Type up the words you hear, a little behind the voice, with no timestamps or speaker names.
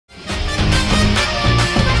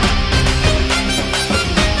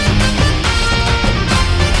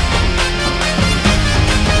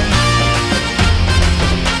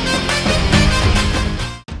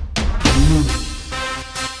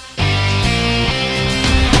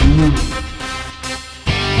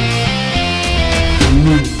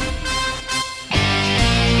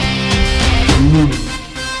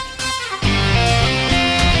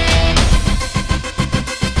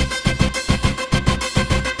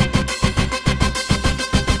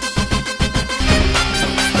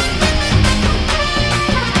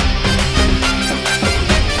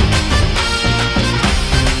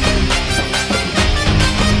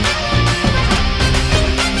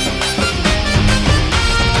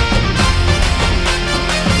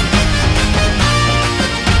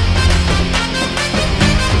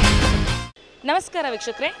ನಮಸ್ಕಾರ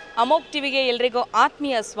ವೀಕ್ಷಕರೇ, ಅಮೋಘ್ ಟಿವಿಗೆ ಎಲ್ಲರಿಗೂ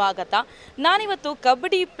ಆತ್ಮೀಯ ಸ್ವಾಗತ. ನಾನಿವತ್ತು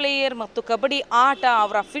ಕಬಡ್ಡಿ ಪ್ಲೇಯರ್ ಮತ್ತು ಕಬಡ್ಡಿ ಆಟ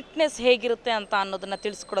ಅವರ ಫಿಟ್ನೆಸ್ ಹೇಗಿರುತ್ತೆ ಅಂತ ಅನ್ನೋದನ್ನು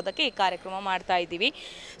ತಿಳಿಸ್ಕೊಡೋದಕ್ಕೆ ಈ ಕಾರ್ಯಕ್ರಮ ಮಾಡ್ತಾ ಇದ್ದೀವಿ.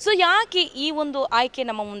 ಸೊ ಯಾಕೆ ಈ ಒಂದು ಆಯ್ಕೆ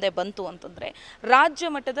ನಮ್ಮ ಮುಂದೆ ಬಂತು ಅಂತಂದರೆ, ರಾಜ್ಯ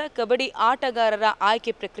ಮಟ್ಟದ ಕಬಡ್ಡಿ ಆಟಗಾರರ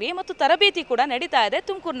ಆಯ್ಕೆ ಪ್ರಕ್ರಿಯೆ ಮತ್ತು ತರಬೇತಿ ಕೂಡ ನಡೀತಾ ಇದೆ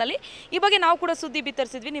ತುಮಕೂರಿನಲ್ಲಿ. ಈ ಬಗ್ಗೆ ನಾವು ಕೂಡ ಸುದ್ದಿ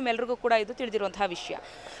ಬಿತ್ತರಿಸಿದ್ವಿ, ನಿಮ್ಮೆಲ್ಲರಿಗೂ ಕೂಡ ಇದು ತಿಳಿದಿರುವಂತಹ ವಿಷಯ.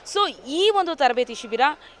 ಸೊ ಈ ಒಂದು ತರಬೇತಿ ಶಿಬಿರ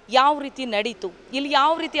ಯಾವ ರೀತಿ ನಡೀತು, ಇಲ್ಲಿ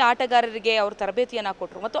ಯಾವ ರೀತಿ ಆಟಗಾರರಿಗೆ ಅವರು ತರಬೇತಿಯನ್ನು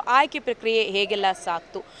ಕೊಟ್ಟರು ಮತ್ತು ಆಯ್ಕೆ ಪ್ರಕ್ರಿಯೆ ಹೇಗೆಲ್ಲ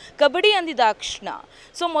ಸಾಕ್ತು. ಕಬಡ್ಡಿ ಅಂದಿದ ತಕ್ಷಣ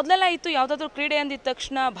ಸೊ ಮೊದಲೆಲ್ಲ ಇತ್ತು, ಯಾವುದಾದ್ರೂ ಕ್ರೀಡೆ ಅಂದಿದ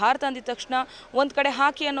ತಕ್ಷಣ, ಭಾರತ ಅಂದಿದ ತಕ್ಷಣ ಒಂದು ಕಡೆ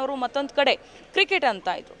ಹಾಕಿ ಅನ್ನೋರು, ಮತ್ತೊಂದು ಕಡೆ ಕ್ರಿಕೆಟ್ ಅಂತ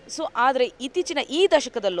ಇದ್ರು. ಸೊ ಆದರೆ ಇತ್ತೀಚಿನ ಈ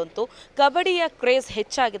ದಶಕದಲ್ಲಂತೂ ಕಬಡ್ಡಿಯ ಕ್ರೇಜ್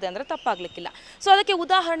ಹೆಚ್ಚಾಗಿದೆ ಅಂದರೆ ತಪ್ಪಾಗಲಿಕ್ಕಿಲ್ಲ. ಸೊ ಅದಕ್ಕೆ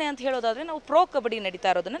ಉದಾಹರಣೆ ಅಂತ ಹೇಳೋದಾದರೆ ನಾವು ಪ್ರೋ ಕಬಡ್ಡಿ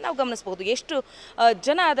ನಡೀತಾ ಇರೋದನ್ನು ನಾವು ಗಮನಿಸಬಹುದು, ಎಷ್ಟು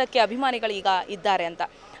ಜನ ಅದಕ್ಕೆ ಅಭಿಮಾನಿಗಳು ಈಗ ಇದ್ದಾರೆ ಅಂತ.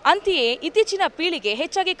 ಅಂತೆಯೇ ಇತ್ತೀಚಿನ ಪೀಳಿಗೆ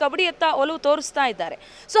ಹೆಚ್ಚಾಗಿ ಕಬಡ್ಡಿಯತ್ತ ಒಲವು ತೋರಿಸ್ತಾ ಇದ್ದಾರೆ.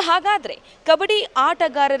 ಸೊ ಹಾಗಾದರೆ ಕಬಡ್ಡಿ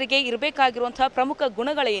ಆಟಗಾರರಿಗೆ ಇರಬೇಕಾಗಿರುವಂತಹ ಪ್ರಮುಖ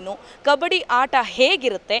ಗುಣಗಳೇನು, ಕಬಡ್ಡಿ ಆಟ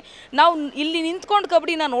ಹೇಗಿರುತ್ತೆ, ನಾವು ಇಲ್ಲಿ ನಿಂತ್ಕೊಂಡು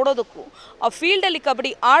ಕಬಡ್ಡಿನ ನೋಡೋದಕ್ಕೂ ಆ ಫೀಲ್ಡಲ್ಲಿ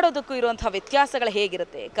ಕಬಡ್ಡಿ ಆಡೋದಕ್ಕೂ ಇರುವಂಥ ವ್ಯತ್ಯಾಸಗಳು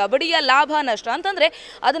ಹೇಗಿರುತ್ತೆ, ಕಬಡ್ಡಿಯ ಲಾಭ ನಷ್ಟ ಅಂತಂದರೆ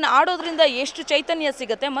ಅದನ್ನು ಆಡೋದ್ರಿಂದ ಎಷ್ಟು ಚೈತನ್ಯ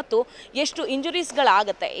ಸಿಗುತ್ತೆ ಮತ್ತು ಎಷ್ಟು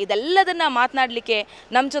ಇಂಜುರೀಸ್ಗಳಾಗುತ್ತೆ, ಇದೆಲ್ಲದನ್ನು ಮಾತನಾಡಲಿಕ್ಕೆ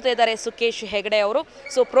ನಮ್ಮ ಜೊತೆ ಇದ್ದಾರೆ ಸುಕೇಶ್ ಹೆಗಡೆ ಅವರು.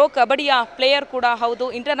 ಸೊ ಪ್ರೋ ಕಬಡ್ಡಿಯ ಪ್ಲೇಯರ್ ಕೂಡ ಹೌದು,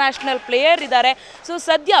 ಇಂಟರ್ನ್ಯಾಷನಲ್ ಪ್ಲೇಯರ್ ಇದ್ದಾರೆ. ಸೊ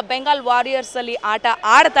ಸದ್ಯ ಬೆಂಗಾಲ್ ವಾರಿಯರ್ಸ್ ಅಲ್ಲಿ ಆಟ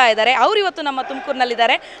ಆಡ್ತಾ ಇದ್ದಾರೆ. ಅವರು ಇವತ್ತು ನಮ್ಮ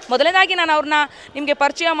ತುಮಕೂರಿನಲ್ಲಿದ್ದಾರೆ. ಮೊದಲನೇದಾಗಿ ನಾನು ಅವ್ರನ್ನ ನಿಮಗೆ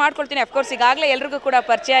ಪರಿಚಯ ಮಾಡ್ಕೊಳ್ತೀನಿ. ಅಫ್ಕೋರ್ಸ್ ಈಗಾಗಲೇ ಎಲ್ರಿಗೂ ಕೂಡ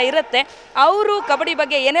ಪರಿಚಯ ಇರುತ್ತೆ. ಅವರು ಕಬಡ್ಡಿ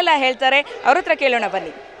ಬಗ್ಗೆ ಏನೆಲ್ಲ ಹೇಳ್ತಾರೆ ಅವ್ರ ಹತ್ರ ಕೇಳೋಣ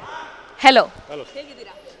ಬನ್ನಿ. ಹಲೋ,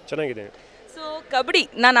 ಹೇಗಿದ್ದೀರಾ? ಚೆನ್ನಾಗಿದೆ. ಸೊ ಕಬಡ್ಡಿ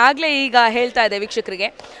ನಾನು ಆಗಲೇ ಈಗ ಹೇಳ್ತಾ ಇದ್ದೆ ವೀಕ್ಷಕರಿಗೆ.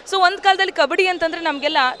 ಸೊ ಒಂದು ಕಾಲದಲ್ಲಿ ಕಬಡ್ಡಿ ಅಂತಂದರೆ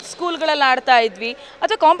ನಮಗೆಲ್ಲ ಸ್ಕೂಲ್ಗಳಲ್ಲಿ ಆಡ್ತಾ ಇದ್ವಿ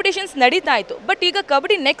ಅಥವಾ ಕಾಂಪಿಟೇಷನ್ಸ್ ನಡೀತಾ ಇತ್ತು. ಬಟ್ ಈಗ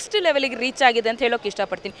ಕಬಡ್ಡಿ ನೆಕ್ಸ್ಟ್ ಲೆವೆಲಿಗೆ ರೀಚ್ ಆಗಿದೆ ಅಂತ ಹೇಳೋಕೆ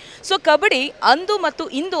ಇಷ್ಟಪಡ್ತೀನಿ. ಸೊ ಕಬಡ್ಡಿ ಅಂದು ಮತ್ತು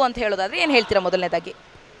ಇಂದು ಅಂತ ಹೇಳೋದಾದರೆ ಏನು ಹೇಳ್ತೀರಾ ಮೊದಲನೇದಾಗಿ?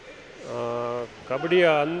 ಕಬಡ್ಡಿ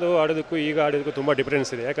ಅಂದು ಆಡೋದಕ್ಕೂ ಈಗ ಆಡೋದಕ್ಕೂ ತುಂಬ ಡಿಫ್ರೆನ್ಸ್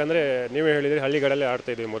ಇದೆ. ಯಾಕಂದರೆ ನೀವೇ ಹೇಳಿದರೆ ಹಳ್ಳಿಗಳಲ್ಲೇ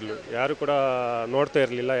ಆಡ್ತಾಯಿದ್ವಿ ಮೊದಲು, ಯಾರು ಕೂಡ ನೋಡ್ತಾ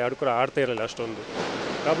ಇರಲಿಲ್ಲ, ಯಾರು ಕೂಡ ಆಡ್ತಾ ಇರಲಿಲ್ಲ ಅಷ್ಟೊಂದು.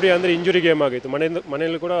 ಕಬಡ್ಡಿ ಅಂದರೆ ಇಂಜುರಿ ಗೇಮ್ ಆಗಿತ್ತು.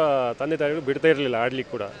 ಮನೆಯಲ್ಲೂ ಕೂಡ ತಂದೆ ತಾಯಿಗಳು ಬಿಡ್ತಾ ಇರಲಿಲ್ಲ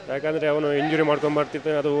ಆಡಲಿಕ್ಕೆ ಕೂಡ. ಯಾಕಂದರೆ ಅವನು ಇಂಜುರಿ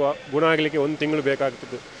ಮಾಡ್ಕೊಂಬರ್ತಿತ್ತು, ಅದು ಗುಣ ಆಗಲಿಕ್ಕೆ 1 ತಿಂಗಳು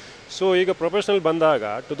ಬೇಕಾಗ್ತಿತ್ತು. ಸೊ ಈಗ ಪ್ರೊಫೆಷ್ನಲ್ ಬಂದಾಗ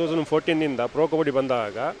 2014ನಿಂದ ಪ್ರೋ ಕಬಡ್ಡಿ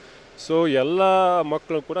ಬಂದಾಗ ಸೊ ಎಲ್ಲ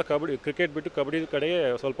ಮಕ್ಕಳು ಕೂಡ ಕಬಡ್ಡಿ ಕ್ರಿಕೆಟ್ ಬಿಟ್ಟು ಕಬಡ್ಡಿ ಕಡೆಗೆ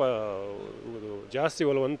ಸ್ವಲ್ಪ ಜಾಸ್ತಿ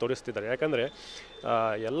ಒಲವನ್ನು ತೋರಿಸ್ತಿದ್ದಾರೆ. ಯಾಕಂದರೆ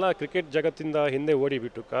ಎಲ್ಲ ಕ್ರಿಕೆಟ್ ಜಗತ್ತಿಂದ ಹಿಂದೆ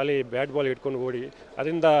ಓಡಿಬಿಟ್ಟು ಖಾಲಿ ಬ್ಯಾಟ್ ಬಾಲ್ ಇಟ್ಕೊಂಡು ಓಡಿ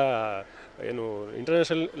ಅದರಿಂದ ಏನು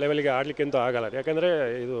ಇಂಟರ್ನ್ಯಾಷನಲ್ ಲೆವೆಲ್ಗೆ ಆಡಲಿಕ್ಕೆ ಅಂತೂ ಆಗಲ್ಲ. ಯಾಕಂದರೆ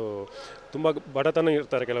ಇದು ತುಂಬ ಬಡತನ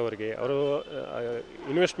ಇರ್ತಾರೆ ಕೆಲವರಿಗೆ, ಅವರು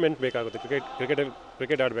ಇನ್ವೆಸ್ಟ್ಮೆಂಟ್ ಬೇಕಾಗುತ್ತೆ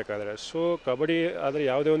ಕ್ರಿಕೆಟ್ ಆಡಬೇಕಾದ್ರೆ. ಸೊ ಕಬಡ್ಡಿ ಆದರೆ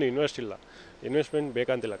ಯಾವುದೇ ಒಂದು ಇನ್ವೆಸ್ಟ್ಮೆಂಟ್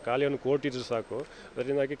ಬೇಕಂತಿಲ್ಲ, ಖಾಲಿ ಒಂದು ಕೋರ್ಟ್ ಇದ್ರೂ ಸಾಕು,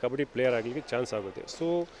 ಅದರಿಂದಾಗಿ ಕಬಡ್ಡಿ ಪ್ಲೇಯರ್ ಆಗಲಿಕ್ಕೆ ಚಾನ್ಸ್ ಆಗುತ್ತೆ. ಸೊ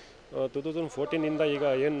 2014ನಿಂದ ಈಗ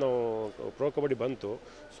ಏನು ನಾವು ಪ್ರೋ ಕಬಡ್ಡಿ ಬಂತು,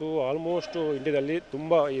 ಸೊ ಆಲ್ಮೋಸ್ಟ್ ಇಂಡಿಯಾದಲ್ಲಿ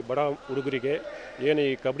ತುಂಬ ಈ ಬಡ ಹುಡುಗರಿಗೆ ಏನು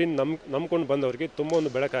ಈ ಕಬಡ್ಡಿ ನಂಬ್ಕೊಂಡು ಬಂದವರಿಗೆ ತುಂಬ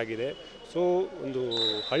ಒಂದು ಬೆಳಕಾಗಿದೆ. ಸೊ ಒಂದು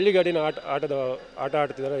ಹಳ್ಳಿಗಾಡಿನ ಆಟ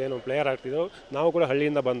ಆಡ್ತಿದ್ದಾರೆ, ಏನು ಪ್ಲೇಯರ್ ಆಗ್ತಿದ್ದೋ. ನಾವು ಕೂಡ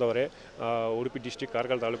ಹಳ್ಳಿಯಿಂದ ಬಂದವರೇ, ಉಡುಪಿ ಡಿಸ್ಟಿಕ್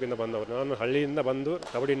ಕಾರ್ಕಳ ತಾಲೂಕಿಂದ ಬಂದವರು. ನಾನು ಹಳ್ಳಿಯಿಂದ ಬಂದು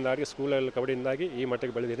ಕಬಡ್ಡಿಯಿಂದಾಗಿ ಸ್ಕೂಲಲ್ಲಿ ಕಬಡ್ಡಿಯಿಂದಾಗಿ ಈ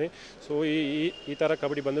ಮಟ್ಟಿಗೆ ಬೆಳೆದಿದ್ದೀನಿ. ಸೊ ಈ ಥರ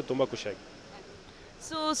ಕಬಡ್ಡಿ ಬಂದು ತುಂಬ ಖುಷಿಯಾಗಿ.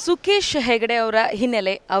 ಸೊ ಸುಕೇಶ್ ಹೆಗಡೆ ಅವರ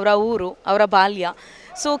ಹಿನ್ನೆಲೆ, ಅವರ ಊರು, ಅವರ ಬಾಲ್ಯ,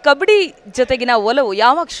 ಸೊ ಕಬಡ್ಡಿ ಜೊತೆಗಿನ ಒಲವು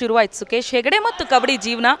ಯಾವಾಗ ಶುರುವಾಯಿತು ಸುಕೇಶ್ ಹೆಗಡೆ ಮತ್ತು ಕಬಡ್ಡಿ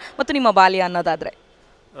ಜೀವನ ಮತ್ತು ನಿಮ್ಮ ಬಾಲ್ಯ ಅನ್ನೋದಾದರೆ?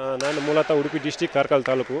 ನಾನು ಮೂಲತಃ ಉಡುಪಿ ಡಿಸ್ಟಿಕ್ ಕಾರ್ಕಳ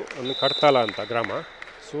ತಾಲೂಕು ಕಡ್ತಾಲ ಅಂತ ಗ್ರಾಮ.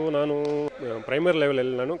 ಸೊ ನಾನು ಪ್ರೈಮರಿ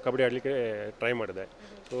ಲೆವೆಲಲ್ಲಿ ನಾನು ಕಬಡ್ಡಿ ಆಡಲಿಕ್ಕೆ ಟ್ರೈ ಮಾಡಿದೆ.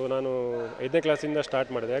 ಸೊ ನಾನು 5ನೇ ಕ್ಲಾಸಿಂದ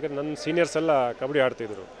ಸ್ಟಾರ್ಟ್ ಮಾಡಿದೆ. ಯಾಕಂದರೆ ನನ್ನ ಸೀನಿಯರ್ಸ್ ಎಲ್ಲ ಕಬಡ್ಡಿ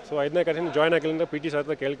ಆಡ್ತಿದ್ರು. ಸೊ 5ನೇ ಕ್ಲಾಸಿಂದ ಜಾಯ್ನ್ ಆಗಲಿಂದ PT ಸರ್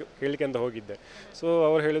ಹತ್ರ ಕೇಳಲಿಕ್ಕೆ ಅಂತ ಹೋಗಿದ್ದೆ. ಸೊ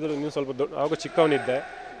ಅವ್ರು ಹೇಳಿದರು ನೀವು ಸ್ವಲ್ಪ ಆವಾಗ ಚಿಕ್ಕವನಿದ್ದೆ.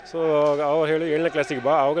 ಸೊ ಅವ್ರು ಹೇಳಿ 7ನೇ ಕ್ಲಾಸಿಗೆ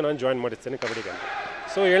ಬಾ, ಆವಾಗ ನಾನು ಜಾಯ್ನ್ ಮಾಡಿಸ್ತೇನೆ ಕಬಡ್ಡಿಗೆ ಅಂತ.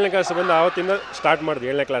 ಸೊ 7ನೇ ಕ್ಲಾಸ್ ಬಂದು ಆವತ್ತಿಂದ ಸ್ಟಾರ್ಟ್ ಮಾಡಿದೆ.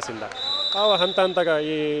 7ನೇ ಕ್ಲಾಸಿಂದ ಆವಾಗ ಹಂತ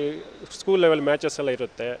ಈ ಸ್ಕೂಲ್ ಲೆವೆಲ್ ಮ್ಯಾಚಸ್ ಎಲ್ಲ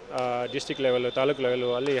ಇರುತ್ತೆ, ಡಿಸ್ಟಿಕ್ ಲೆವೆಲ್, ತಾಲೂಕು ಲೆವೆಲು,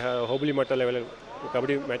 ಅಲ್ಲಿ ಹೋಬಳಿ ಮಟ್ಟ ಲೆವೆಲ್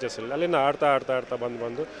ಕಬಡ್ಡಿ ಮ್ಯಾಚಸ್ ಎಲ್ಲ ಅಲ್ಲಿಂದ ಆಡ್ತಾ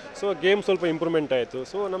ಬಂದು ಸೊ ಗೇಮ್ ಸ್ವಲ್ಪ ಇಂಪ್ರೂವ್ಮೆಂಟ್ ಆಯಿತು.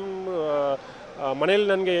 ಸೊ ನಮ್ಮ ಮನೇಲಿ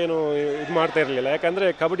ನನಗೆ ಏನು ಇದು ಮಾಡ್ತಾ ಇರಲಿಲ್ಲ. ಯಾಕಂದರೆ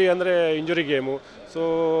ಕಬಡ್ಡಿ ಅಂದರೆ ಇಂಜುರಿ ಗೇಮು. ಸೊ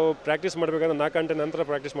ಪ್ರಾಕ್ಟೀಸ್ ಮಾಡಬೇಕಂದ್ರೆ 4 ಗಂಟೆ ನಂತರ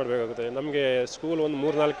ಪ್ರಾಕ್ಟೀಸ್ ಮಾಡಬೇಕಾಗುತ್ತೆ. ನಮಗೆ ಸ್ಕೂಲ್ ಒಂದು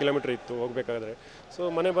 3-4 ಕಿಲೋಮೀಟ್ರ್ ಇತ್ತು ಹೋಗಬೇಕಾದ್ರೆ. ಸೊ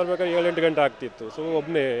ಮನೆ ಬರಬೇಕಾದ್ರೆ 7-8 ಗಂಟೆ ಆಗ್ತಿತ್ತು. ಸೊ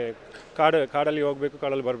ಒಬ್ಬನೇ ಕಾಡಲ್ಲಿ ಹೋಗಬೇಕು,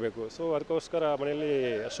 ಕಾಡಲ್ಲಿ ಬರಬೇಕು. ಸೊ ಅದಕ್ಕೋಸ್ಕರ ಮನೆಯಲ್ಲಿ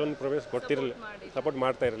ಅಷ್ಟೊಂದು ಸಪೋರ್ಟ್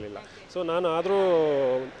ಮಾಡ್ತಾ ಇರಲಿಲ್ಲ. ಸೊ ನಾನು ಆದರೂ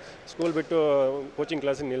ಸ್ಕೂಲ್ ಬಿಟ್ಟು ಕೋಚಿಂಗ್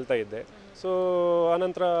ಕ್ಲಾಸಿಗೆ ನಿಲ್ತಾ ಇದ್ದೆ. ಸೊ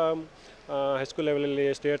ಆನಂತರ ಹೈಸ್ಕೂಲ್ ಲೆವೆಲಲ್ಲಿ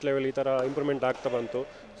ಸ್ಟೇಟ್ ಲೆವೆಲ್ ಈ ಥರ ಇಂಪ್ರೂವ್ಮೆಂಟ್ ಆಗ್ತಾ ಬಂತು.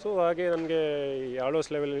 ಸೊ ಹಾಗೆ ನನಗೆ ಈ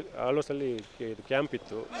ಆಳ್ವಾಸಲ್ಲಿ ಇದು ಕ್ಯಾಂಪ್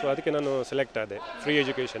ಇತ್ತು. ಸೊ ಅದಕ್ಕೆ ನಾನು ಸೆಲೆಕ್ಟ್ ಆದೆ ಫ್ರೀ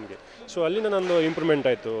ಎಜುಕೇಷನ್ಗೆ. ಸೊ ಅಲ್ಲಿಂದ ನಂದು ಇಂಪ್ರೂವ್ಮೆಂಟ್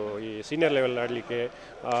ಆಯಿತು ಈ ಸೀನಿಯರ್ ಲೆವೆಲ್ ಆಡಲಿಕ್ಕೆ,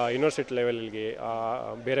 ಯೂನಿವರ್ಸಿಟಿ ಲೆವೆಲ್ಗೆ,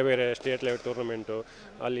 ಬೇರೆ ಬೇರೆ ಸ್ಟೇಟ್ ಲೆವೆಲ್ ಟೂರ್ನಮೆಂಟು,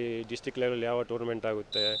 ಅಲ್ಲಿ ಡಿಸ್ಟಿಕ್ ಲೆವೆಲ್ ಯಾವ ಟೂರ್ನಮೆಂಟ್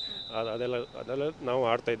ಆಗುತ್ತೆ ಅದೆಲ್ಲ ನಾವು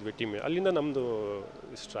ಆಡ್ತಾಯಿದ್ವಿ ಟೀಮ್. ಅಲ್ಲಿಂದ ನಮ್ಮದು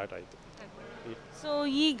ಸ್ಟಾರ್ಟ್ ಆಯಿತು. ಸೊ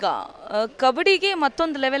ಈಗ ಕಬಡ್ಡಿಗೆ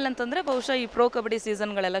ಮತ್ತೊಂದು ಲೆವೆಲ್ ಅಂತಂದರೆ ಬಹುಶಃ ಈ ಪ್ರೋ ಕಬಡ್ಡಿ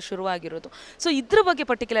ಸೀಸನ್ಗಳೆಲ್ಲ ಶುರುವಾಗಿರೋದು. ಸೊ ಇದ್ರ ಬಗ್ಗೆ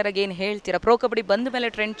ಪರ್ಟಿಕ್ಯುಲರಾಗಿ ಏನು ಹೇಳ್ತೀರಾ? ಪ್ರೋ ಕಬಡ್ಡಿ ಬಂದ ಮೇಲೆ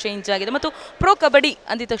ಟ್ರೆಂಡ್ ಚೇಂಜ್ ಆಗಿದೆ, ಮತ್ತು ಪ್ರೋ ಕಬಡ್ಡಿ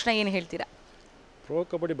ಅಂದಿದ ತಕ್ಷಣ ಏನು ಹೇಳ್ತೀರಾ? ಪ್ರೋ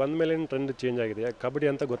ಕಬಡ್ಡಿ ಬಂದ ಮೇಲೆ ಟ್ರೆಂಡ್ ಚೇಂಜ್ ಆಗಿದೆ. ಕಬಡ್ಡಿ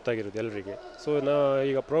ಅಂತ ಗೊತ್ತಾಗಿರೋದು ಎಲ್ಲರಿಗೆ. ಸೊ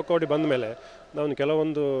ಈಗ ಪ್ರೋ ಕಬಡ್ಡಿ ಬಂದ ಮೇಲೆ ನಾವು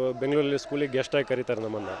ಕೆಲವೊಂದು ಬೆಂಗಳೂರಲ್ಲಿ ಸ್ಕೂಲಿಗೆ ಗೆಸ್ಟಾಗಿ ಕರೀತಾರೆ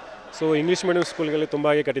ನಮ್ಮನ್ನು. ಸೊ ಇಂಗ್ಲೀಷ್ ಮೀಡಿಯಂ ಸ್ಕೂಲ್ಗಳಲ್ಲಿ ತುಂಬ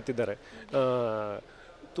ಆಗಿ ಕರೀತಿದ್ದಾರೆ.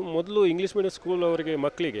 ಮೊದಲು ಇಂಗ್ಲೀಷ್ ಮೀಡಿಯಂ ಸ್ಕೂಲ್ ಅವರಿಗೆ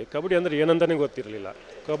ಮಕ್ಕಳಿಗೆ ಕಬಡ್ಡಿ ಅಂದರೆ ಏನಂತಲೇ ಗೊತ್ತಿರಲಿಲ್ಲ,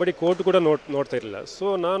 ಕಬಡ್ಡಿ ಕೋರ್ಟ್ ಕೂಡ ನೋಡ್ತಾ ಇರಲಿಲ್ಲ. ಸೊ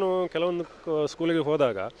ನಾನು ಕೆಲವೊಂದು ಸ್ಕೂಲಿಗೆ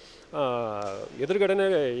ಹೋದಾಗ ಎದುರುಗಡೆನೇ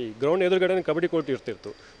ಈ ಗ್ರೌಂಡ್ ಎದುರುಗಡೆನೇ ಕಬಡ್ಡಿ ಕೋರ್ಟ್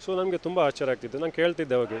ಇರ್ತಿತ್ತು. ಸೊ ನಮಗೆ ತುಂಬ ಆಶ್ಚರ್ಯ ಆಗ್ತಿತ್ತು. ನಾನು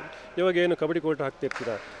ಕೇಳ್ತಿದ್ದೆ ಇವಾಗ ಏನು ಕಬಡ್ಡಿ ಕೋರ್ಟ್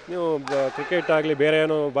ಹಾಕ್ತಿರ್ತೀರಾ ನೀವು? ಕ್ರಿಕೆಟ್ ಆಗಲಿ ಬೇರೆ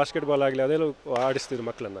ಏನೋ ಬಾಸ್ಕೆಟ್ಬಾಲ್ ಆಗಲಿ ಅದೆಲ್ಲ ಆಡಿಸ್ತಿದ್ರು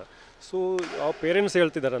ಮಕ್ಕಳನ್ನು. ಸೊ ಆ ಪೇರೆಂಟ್ಸ್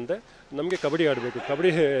ಹೇಳ್ತಿದ್ದಾರಂತೆ ನಮಗೆ ಕಬಡ್ಡಿ ಆಡಬೇಕು,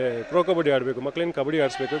 ಪ್ರೋ ಕಬಡ್ಡಿ ಆಡಬೇಕು, ಮಕ್ಕಳೇನು ಕಬಡ್ಡಿ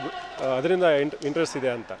ಆಡಿಸ್ಬೇಕು, ಅದರಿಂದ ಇಂಟ್ರೆಸ್ಟ್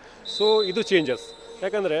ಇದೆ ಅಂತ. ಸೊ ಇದು ಚೇಂಜಸ್.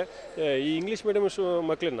 ಯಾಕಂದರೆ ಈ ಇಂಗ್ಲೀಷ್ ಮೀಡಿಯಮ್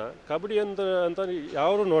ಮಕ್ಕಳನ್ನ ಕಬಡ್ಡಿ ಅಂತ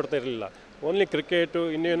ಯಾರೂ ನೋಡ್ತಾ ಇರಲಿಲ್ಲ. ಓನ್ಲಿ ಕ್ರಿಕೆಟು,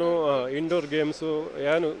 ಇನ್ನೇನು ಇಂಡೋರ್ ಗೇಮ್ಸು,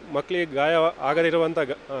 ಏನು ಮಕ್ಕಳಿಗೆ ಗಾಯ ಆಗದಿರುವಂಥ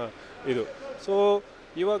ಇದು. ಸೊ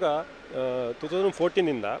ಇವಾಗ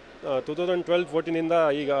 2014ಇಂದ 2012-14ಇಂದ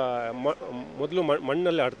ಈಗ ಮೊದಲು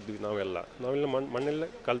ಮಣ್ಣಲ್ಲಿ ಆಡ್ತಿದ್ವಿ ನಾವೆಲ್ಲ ಮಣ್ಣಲ್ಲೇ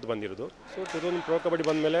ಕಲ್ತು ಬಂದಿರೋದು. ಸೊ 2000 ಪ್ರೋ ಕಬಡ್ಡಿ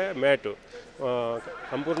ಬಂದ ಮೇಲೆ ಮ್ಯಾಟು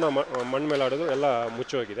ಸಂಪೂರ್ಣ ಮಣ್ಣು ಮೇಲೆ ಆಡೋದು ಎಲ್ಲ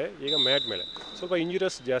ಮುಚ್ಚೋಗಿದೆ. ಈಗ ಮ್ಯಾಟ್ ಮೇಲೆ ಸ್ವಲ್ಪ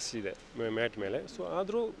ಇಂಜುರಿಯಸ್ ಜಾಸ್ತಿ ಇದೆ ಮ್ಯಾಟ್ ಮೇಲೆ. ಸೊ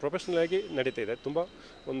ಆದರೂ ಪ್ರೊಫೆಷ್ನಲಾಗಿ ನಡೀತಾ ಇದೆ, ತುಂಬ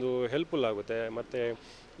ಒಂದು ಹೆಲ್ಪ್ಫುಲ್ ಆಗುತ್ತೆ. ಮತ್ತು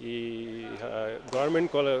ಈ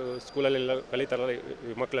ಗೌರ್ಮೆಂಟ್ ಸ್ಕೂಲಲ್ಲೆಲ್ಲ ಕಲಿತಾರಲ್ಲ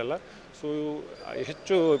ಈ ಮಕ್ಕಳೆಲ್ಲ, ಸೊ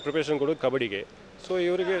ಹೆಚ್ಚು ಪ್ರಿಪ್ರೇಷನ್ ಕೊಡೋದು ಕಬಡ್ಡಿಗೆ. ಸೊ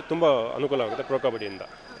ಇವರಿಗೆ ತುಂಬ ಅನುಕೂಲ ಆಗುತ್ತೆ ಪ್ರೋ ಕಬಡ್ಡಿಯಿಂದ.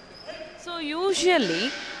 ಸೊ ಯೂಶಲಿ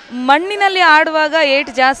ಮಣ್ಣಿನಲ್ಲಿ ಆಡುವಾಗ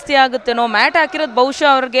ಏಟ್ ಜಾಸ್ತಿ ಆಗುತ್ತೇನೋ, ಮ್ಯಾಟ್ ಹಾಕಿರೋದು ಬಹುಶಃ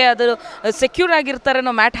ಅವ್ರಿಗೆ ಅದು ಸೆಕ್ಯೂರ್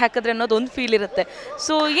ಆಗಿರ್ತಾರೇನೋ ಮ್ಯಾಟ್ ಹಾಕಿದ್ರೆ ಅನ್ನೋದು ಒಂದು ಫೀಲ್ ಇರುತ್ತೆ.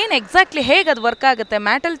 ಸೊ ಏನು ಎಕ್ಸಾಕ್ಟ್ಲಿ ಹೇಗೆ ಅದು ವರ್ಕ್ ಆಗುತ್ತೆ?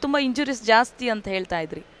 ಮ್ಯಾಟಲ್ಲಿ ತುಂಬ ಇಂಜುರೀಸ್ ಜಾಸ್ತಿ ಅಂತ ಹೇಳ್ತಾ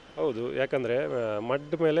ಇದ್ರಿ. ಹೌದು, ಯಾಕಂದರೆ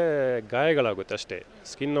ಮಡ್ ಮೇಲೆ ಗಾಯಗಳಾಗುತ್ತೆ ಅಷ್ಟೇ,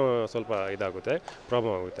 ಸ್ಕಿನ್ನು ಸ್ವಲ್ಪ ಇದಾಗುತ್ತೆ,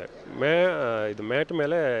 ಪ್ರಾಬ್ಲಮ್ ಆಗುತ್ತೆ. ಇದು ಮ್ಯಾಟ್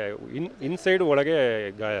ಮೇಲೆ ಇನ್ಸೈಡ್ ಒಳಗೆ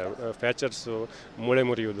ಗಾಯ, ಫ್ಯಾಕ್ಚರ್ಸು, ಮೂಳೆ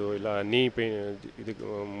ಮುರಿಯೋದು, ಇಲ್ಲ ನೀ ಇದು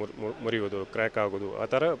ಮುರಿಯೋದು, ಕ್ರ್ಯಾಕ್ ಆಗೋದು, ಆ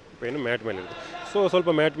ಥರ ಪೇನು ಮ್ಯಾಟ್ ಮೇಲೆ ಇರುತ್ತೆ. ಸೊ ಸ್ವಲ್ಪ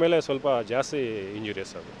ಮ್ಯಾಟ್ ಮೇಲೆ ಸ್ವಲ್ಪ ಜಾಸ್ತಿ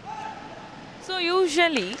ಇಂಜುರಿಯಸ್ ಆಗುತ್ತೆ. ಸೊ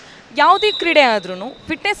ಯೂಶಲಿ ಯಾವುದೇ ಕ್ರೀಡೆ ಆದ್ರೂ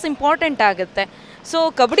ಫಿಟ್ನೆಸ್ ಇಂಪಾರ್ಟೆಂಟ್ ಆಗುತ್ತೆ. ಸೊ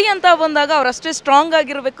ಕಬಡ್ಡಿ ಅಂತ ಬಂದಾಗ ಅವರಷ್ಟೇ ಸ್ಟ್ರಾಂಗ್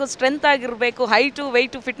ಆಗಿರಬೇಕು, ಸ್ಟ್ರೆಂತ್ ಆಗಿರಬೇಕು, ಹೈಟು,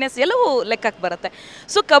 ವೆಯ್ಟು, ಫಿಟ್ನೆಸ್ ಎಲ್ಲವೂ ಲೆಕ್ಕಕ್ಕೆ ಬರುತ್ತೆ.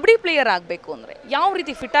 ಸೊ ಕಬಡ್ಡಿ ಪ್ಲೇಯರ್ ಆಗಬೇಕು ಅಂದರೆ ಯಾವ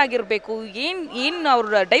ರೀತಿ ಫಿಟ್ ಆಗಿರಬೇಕು, ಏನು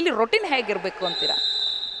ಅವ್ರ ಡೈಲಿ ರೊಟೀನ್ ಹೇಗಿರಬೇಕು ಅಂತೀರಾ?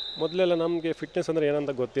 ಮೊದಲೆಲ್ಲ ನಮಗೆ ಫಿಟ್ನೆಸ್ ಅಂದರೆ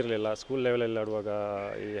ಏನಂತ ಗೊತ್ತಿರಲಿಲ್ಲ. ಸ್ಕೂಲ್ ಲೆವೆಲಲ್ಲಿ ಆಡುವಾಗ,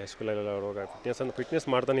 ಈ ಹೈಸ್ಕೂಲಲ್ಲೆಲ್ಲ ಆಡುವಾಗ ಫಿಟ್ನೆಸ್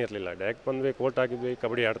ಮಾಡ್ತಾನೆ ಇರಲಿಲ್ಲ. ಡೈರೆಕ್ಟ್ ಬಂದ್ವಿ, ಕೋರ್ಟ್ ಹಾಕಿದ್ವಿ,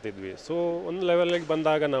 ಕಬಡ್ಡಿ ಆಡ್ತಿದ್ವಿ. ಸೊ ಒಂದು ಲೆವೆಲಿಗೆ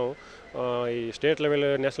ಬಂದಾಗ ನಾವು ಈ ಸ್ಟೇಟ್ ಲೆವೆಲ್,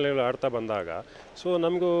 ನ್ಯಾಷನಲ್ ಲೆವೆಲ್ ಆಡ್ತಾ ಬಂದಾಗ ಸೊ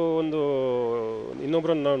ನಮಗೂ ಒಂದು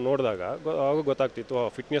ಇನ್ನೊಬ್ಬರನ್ನು ನಾವು ನೋಡಿದಾಗ ಆವಾಗ ಗೊತ್ತಾಗ್ತಿತ್ತು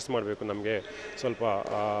ಫಿಟ್ನೆಸ್ ಮಾಡಬೇಕು ನಮಗೆ ಸ್ವಲ್ಪ,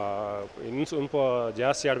 ಇನ್ನು ಸ್ವಲ್ಪ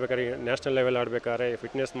ಜಾಸ್ತಿ ಆಡ್ಬೇಕಾದ್ರೆ ನ್ಯಾಷನಲ್ ಲೆವೆಲ್ ಆಡಬೇಕಾದ್ರೆ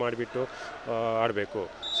ಫಿಟ್ನೆಸ್ ಮಾಡಿಬಿಟ್ಟು ಆಡಬೇಕು.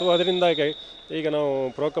 ಸೊ ಅದರಿಂದಾಗಿ ಈಗ ನಾವು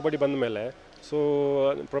ಪ್ರೋ ಕಬಡ್ಡಿ ಬಂದ ಮೇಲೆ ಸೊ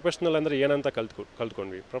ಪ್ರೊಫೆಷ್ನಲ್ ಅಂದರೆ ಏನಂತ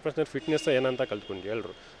ಕಲ್ತ್ಕೊಂಡ್ವಿ, ಪ್ರೊಫೆಷ್ನಲ್ ಫಿಟ್ನೆಸ್ ಏನಂತ ಕಲ್ತ್ಕೊಂಡ್ವಿ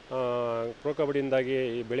ಎಲ್ಲರೂ. ಪ್ರೋ ಕಬಡ್ಡಿಯಿಂದಾಗಿ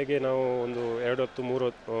ಬೆಳಗ್ಗೆ ನಾವು ಒಂದು 2 ಹೊತ್ತು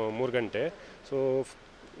 3 ಗಂಟೆ ಸೊ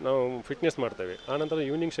ನಾವು ಫಿಟ್ನೆಸ್ ಮಾಡ್ತೇವೆ. ಆನಂತರ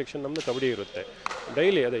ಈವ್ನಿಂಗ್ ಸೆಕ್ಷನ್ ನಮ್ಮದು ಕಬಡ್ಡಿ ಇರುತ್ತೆ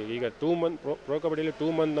ಡೈಲಿ. ಅದೇ ಈಗ 2 ಮಂತ್ ಪ್ರೋ ಕಬಡ್ಡಿಯಲ್ಲಿ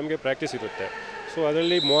 2 ಮಂತ್ ನಮಗೆ ಪ್ರಾಕ್ಟೀಸ್ ಇರುತ್ತೆ. ಸೊ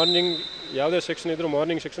ಅದರಲ್ಲಿ ಮಾರ್ನಿಂಗ್ ಯಾವುದೇ ಸೆಕ್ಷನ್ ಇದ್ದರೂ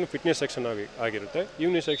ಮಾರ್ನಿಂಗ್ ಸೆಕ್ಷನ್ ಫಿಟ್ನೆಸ್ ಸೆಕ್ಷನ್ ಆಗಿರುತ್ತೆ,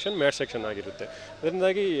 ಈವ್ನಿಂಗ್ ಸೆಕ್ಷನ್ ಮ್ಯಾಚ್ ಸೆಕ್ಷನ್ ಆಗಿರುತ್ತೆ.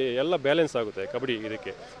 ಅದರಿಂದಾಗಿ ಎಲ್ಲ ಬ್ಯಾಲೆನ್ಸ್ ಆಗುತ್ತೆ ಕಬಡ್ಡಿ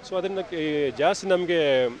ಇದಕ್ಕೆ. ಸೊ ಅದರಿಂದ ಜಾಸ್ತಿ ನಮಗೆ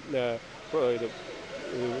ಇದು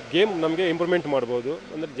ಗೇಮ್ ನಮಗೆ ಇಂಪ್ರೂವ್ಮೆಂಟ್ ಮಾಡ್ಬೋದು,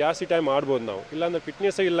 ಅಂದರೆ ಜಾಸ್ತಿ ಟೈಮ್ ಆಡ್ಬೋದು ನಾವು. ಇಲ್ಲಾಂದರೆ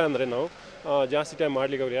ಫಿಟ್ನೆಸ್ಸೇ ಇಲ್ಲ ಅಂದರೆ ನಾವು ಜಾಸ್ತಿ ಟೈಮ್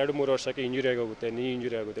ಮಾಡಲಿಕ್ಕೆ ಅವ್ರು 2-3 ವರ್ಷಕ್ಕೆ ಇಂಜುರಿ ಆಗಿ ಹೋಗುತ್ತೆ, ನೀ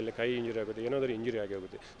ಇಂಜುರಿ ಆಗುತ್ತೆ, ಇಲ್ಲ ಕೈ ಇಂಜುರಿ ಆಗುತ್ತೆ, ಏನಾದರೂ ಇಂಜುರಿ ಆಗಿ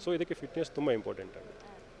ಹೋಗುತ್ತೆ. ಸೊ ಇದಕ್ಕೆ ಫಿಟ್ನೆಸ್ ತುಂಬ ಇಂಪಾರ್ಟೆಂಟ್ ಆಗುತ್ತೆ.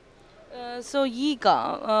 ಸೊ ಈಗ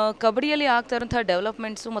ಕಬಡ್ಡಿಯಲ್ಲಿ ಆಗ್ತಾ ಇರೋಂಥ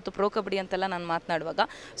ಡೆವಲಪ್ಮೆಂಟ್ಸು ಮತ್ತು ಪ್ರೋ ಕಬಡ್ಡಿ ಅಂತೆಲ್ಲ ನಾನು ಮಾತನಾಡುವಾಗ,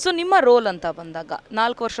 ಸೊ ನಿಮ್ಮ ರೋಲ್ ಅಂತ ಬಂದಾಗ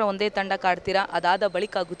 4 ವರ್ಷ ಒಂದೇ ತಂಡಕ್ಕೆ ಆಡ್ತೀರಾ, ಅದಾದ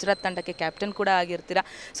ಬಳಿಕ ಗುಜರಾತ್ ತಂಡಕ್ಕೆ ಕ್ಯಾಪ್ಟನ್ ಕೂಡ ಆಗಿರ್ತೀರಾ.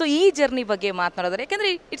 ಸೊ ಈ ಜರ್ನಿ ಬಗ್ಗೆ ಮಾತನಾಡೋದ್ರೆ,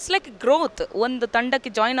 ಯಾಕೆಂದರೆ ಇಟ್ಸ್ ಲೈಕ್ ಗ್ರೋತ್. ಒಂದು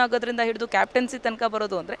ತಂಡಕ್ಕೆ ಜಾಯ್ನ್ ಆಗೋದ್ರಿಂದ ಹಿಡಿದು ಕ್ಯಾಪ್ಟನ್ಸಿ ತನಕ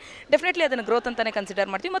ಬರೋದು ಅಂದರೆ ಡೆಫಿನೆಟ್ಲಿ ಅದನ್ನು ಗ್ರೋತ್ ಅಂತಲೇ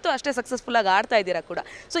ಕನ್ಸಿಡರ್ ಮಾಡ್ತೀವಿ, ಮತ್ತು ಅಷ್ಟೇ ಸಕ್ಸಸ್ಫುಲ್ಲಾಗಿ ಆಡ್ತಾ ಇದ್ದೀರಾ ಕೂಡ.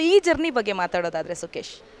 ಸೊ ಈ ಜರ್ನಿ ಬಗ್ಗೆ ಮಾತಾಡೋದಾದರೆ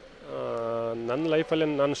ಸುಕೇಶ್, ನನ್ನ ಲೈಫಲ್ಲಿ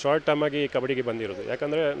ನಾನು ಶಾರ್ಟ್ ಟೈಮಾಗಿ ಕಬಡ್ಡಿಗೆ ಬಂದಿರೋದು.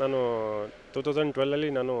 ಯಾಕಂದರೆ ನಾನು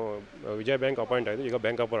 2012 ನಾನು ವಿಜಯ ಬ್ಯಾಂಕ್ ಅಪಾಯಿಂಟ್ ಆಯಿತು. ಈಗ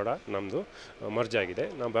ಬ್ಯಾಂಕ್ ಆಫ್ ಬರೋಡಾ ನಮ್ಮದು ಮರ್ಜ್ ಆಗಿದೆ.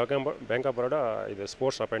 ನಾನು ಬ್ಯಾಂಕ್ ಆಫ್ ಬರೋಡಾ ಇದು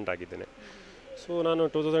ಸ್ಪೋರ್ಟ್ಸ್ ಅಪಾಯಿಂಟ್ ಆಗಿದ್ದೇನೆ. ಸೊ ನಾನು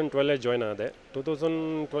 2012 ಜಾಯ್ನ್ ಆದೆ.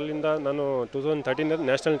 2012ಇಂದ ನಾನು 2013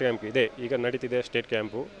 ನ್ಯಾಷನಲ್ ಕ್ಯಾಂಪ್ ಇದೆ, ಈಗ ನಡೀತಿದೆ ಸ್ಟೇಟ್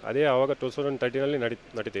ಕ್ಯಾಂಪು. ಅದೇ ಆವಾಗ 2013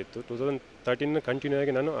 ನಡೀತಿತ್ತು. 2013 ಕಂಟಿನ್ಯೂ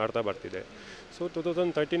ಆಗಿ ನಾನು ಆಡ್ತಾ ಬರ್ತಿದ್ದೆ. ಸೊ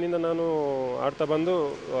 2013ಇಂದ ನಾನು ಆಡ್ತಾ ಬಂದು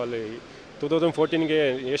ಅಲ್ಲಿ 2014ಗೆ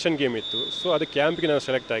ಏಷ್ಯನ್ ಗೇಮ್ ಇತ್ತು. ಸೊ ಅದು ಕ್ಯಾಂಪ್ಗೆ ನಾನು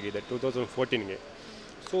ಸೆಲೆಕ್ಟ್ ಆಗಿದೆ 2014ಗೆ.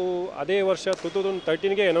 ಸೊ ಅದೇ ವರ್ಷ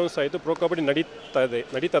 2013ಗೆ ಅನೌನ್ಸ್ ಆಯಿತು ಪ್ರೋ ಕಬಡ್ಡಿ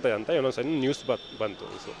ನಡೀತದೆ ಅಂತ ಅನೌನ್ಸ್ ಆಯಿತು, ನ್ಯೂಸ್ ಬಂತು.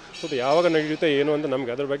 ಸೊ ಅದು ಯಾವಾಗ ನಡೆಯುತ್ತೆ ಏನು ಅಂತ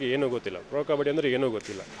ನಮ್ಗೆ ಅದ್ರ ಬಗ್ಗೆ ಏನೂ ಗೊತ್ತಿಲ್ಲ, ಪ್ರೋ ಕಬಡ್ಡಿ ಅಂದರೆ ಏನೂ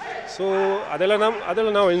ಗೊತ್ತಿಲ್ಲ. ಸೊ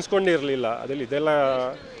ಅದೆಲ್ಲ ನಾವು ಎನ್ಸ್ಕೊಂಡಿರಲಿಲ್ಲ. ಇದೆಲ್ಲ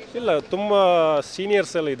ಇಲ್ಲ, ತುಂಬ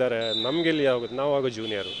ಸೀನಿಯರ್ಸ್ ಎಲ್ಲ ಇದ್ದಾರೆ, ನಮಗೆಲ್ಲಿ ಆಗುತ್ತೆ, ನಾವು ಆಗೋ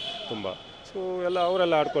ಜೂನಿಯರು ತುಂಬ. ಸೊ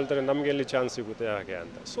ಅವರೆಲ್ಲ ಆಡ್ಕೊಳ್ತಾರೆ, ನಮಗೆ ಎಲ್ಲಿ ಚಾನ್ಸ್ ಸಿಗುತ್ತೆ ಹಾಗೆ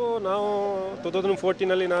ಅಂತ. ಸೊ ನಾವು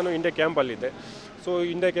 2014ನಲ್ಲಿ ನಾನು ಇಂಡಿಯಾ ಕ್ಯಾಂಪಲ್ಲಿದ್ದೆ. ಸೊ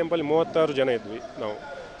ಇಂಡಿಯಾ ಕ್ಯಾಂಪಲ್ಲಿ 36 ಜನ ಇದ್ವಿ ನಾವು.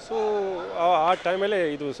 ಸೊ ಆ ಟೈಮಲ್ಲೇ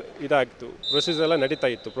ಇದಾಗಿತ್ತು, ಪ್ರೊಸೀಜರ್ ಎಲ್ಲ ನಡೀತಾ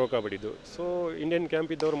ಇತ್ತು ಪ್ರೋ ಕಬಡ್ಡಿದು. ಸೊ ಇಂಡಿಯನ್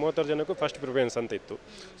ಕ್ಯಾಂಪ್ ಇದ್ದವರು 36 ಜನಕ್ಕೂ ಫಸ್ಟ್ ಪ್ರಿಫರೆನ್ಸ್ ಅಂತ ಇತ್ತು.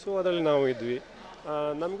 ಸೊ ಅದರಲ್ಲಿ ನಾವು ಇದ್ವಿ.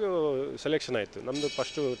 ನಮಗೂ ಸೆಲೆಕ್ಷನ್ ಆಯಿತು, ನಮ್ಮದು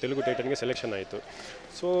ಫಸ್ಟು ತೆಲುಗು ಟೈಟನ್ಗೆ ಸೆಲೆಕ್ಷನ್ ಆಯಿತು.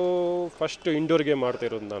 ಸೊ ಫಸ್ಟ್ ಇಂಡೋರ್ ಗೇಮ್ ಮಾಡ್ತಾ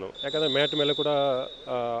ಇರೋದು ನಾನು, ಯಾಕಂದರೆ ಮ್ಯಾಟ್ ಮೇಲೆ ಕೂಡ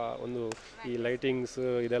ಒಂದು ಈ ಲೈಟಿಂಗ್ಸ್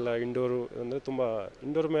ಇದೆಲ್ಲ ಇಂಡೋರು ಅಂದರೆ ತುಂಬ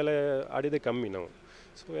ಇಂಡೋರ್ ಮೇಲೆ ಆಡಿದೆ ಕಮ್ಮಿ ನಾವು.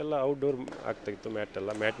 ಸೊ ಎಲ್ಲ ಔಟ್ಡೋರ್ ಆಗ್ತಾಯಿತ್ತು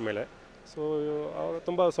ಮ್ಯಾಟ್ ಮೇಲೆ. ಸೊ ಆವಾಗ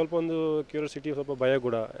ತುಂಬ ಸ್ವಲ್ಪ ಒಂದು ಕ್ಯೂರಿಯಾಸಿಟಿ, ಸ್ವಲ್ಪ ಭಯ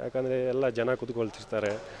ಕೂಡ, ಯಾಕಂದರೆ ಎಲ್ಲ ಜನ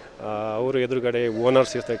ಕೂತ್ಕೊಳ್ತಿರ್ತಾರೆ, ಅವರು ಎದುರುಗಡೆ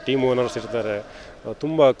ಓನರ್ಸ್ ಇರ್ತಾರೆ, ಟೀಮ್ ಓನರ್ಸ್ ಇರ್ತಾರೆ,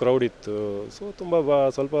 ತುಂಬ ಕ್ರೌಡ್ ಇತ್ತು. ಸೊ ತುಂಬ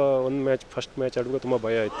ಸ್ವಲ್ಪ ಫಸ್ಟ್ ಮ್ಯಾಚ್ ಆಡುವಾಗ ತುಂಬ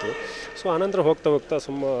ಭಯ ಇತ್ತು. ಸೊ ಆನಂತರ ಹೋಗ್ತಾ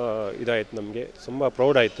ತುಂಬ ಇದಾಯಿತು, ನಮಗೆ ತುಂಬ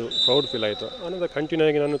ಪ್ರೌಡ್ ಫೀಲ್ ಆಯಿತು. ಆನಂತರ ಕಂಟಿನ್ಯೂ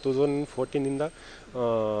ಆಗಿ ನಾನು 2014ಇಂದ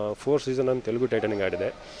 4 ಸೀಸನ್ ನಾನು ತೆಲುಗು ಟೈಟನ್ಗೆ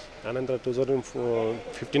ಆಡಿದೆ. ಆನಂತರ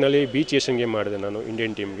 2015ನಲ್ಲಿ ಬೀಚ್ ಏಷ್ಯನ್ ಗೇಮ್ ಮಾಡಿದೆ ನಾನು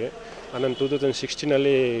ಇಂಡಿಯನ್ ಟೀಮ್ಗೆ. ಆನಂತರ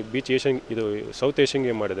 2016ನಲ್ಲಿ ಸೌತ್ ಏಷ್ಯನ್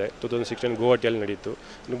ಗೇಮ್ ಮಾಡಿದೆ. 2016 ಗುವಾಹಟಿಯಲ್ಲಿ ನಡೀತು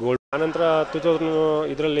ಗೋಲ್ಡ್. ಆನಂತರ 2000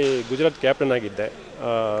 ಇದರಲ್ಲಿ ಗುಜರಾತ್ ಕ್ಯಾಪ್ಟನ್ ಆಗಿದ್ದೆ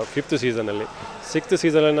 5th ಸೀಸನಲ್ಲಿ. 6th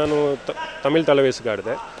ಸೀಸನಲ್ಲಿ ನಾನು ತಮಿಳ್ ತಲವೇಸ್ಗೆ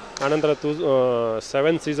ಆಡಿದೆ. ಆನಂತರ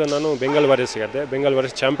 7th ಸೀಸನ್ ನಾನು ಬೆಂಗಾಲ್ ವಾರಿಯರ್ಸ್ಗೆ ಆಡಿದೆ. ಬೆಂಗಾಲ್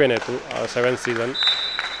ವಾರಿಯರ್ಸ್ ಚಾಂಪಿಯನ್ ಆಯಿತು 7th season.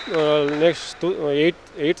 Next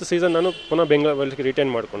 8th season ನಾನು ಪುನಃ ಬೆಂಗಾಲ್ ವಾರಿಯರ್ಸ್ಗೆ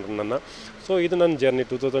ರಿಟೈನ್ ಮಾಡಿಕೊಂಡ್ರು ನನ್ನ. ಸೊ ಇದು ನನ್ನ ಜರ್ನಿ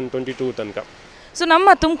 2022 ತನಕ. ಸೊ ನಮ್ಮ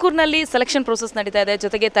ತುಮಕೂರಿನಲ್ಲಿ ಸೆಲೆಕ್ಷನ್ ಪ್ರೋಸೆಸ್ ನಡೀತಾ ಇದೆ,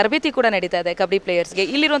 ಜೊತೆಗೆ ತರಬೇತಿ ಕೂಡ ನಡೀತಾ ಇದೆ ಕಬಡ್ಡಿ ಪ್ಲೇಯರ್ಸ್ಗೆ.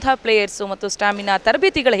 ಇಲ್ಲಿರುವಂತಹ ಪ್ಲೇಯರ್ಸು ಮತ್ತು ಸ್ಟಾಮಿನಾ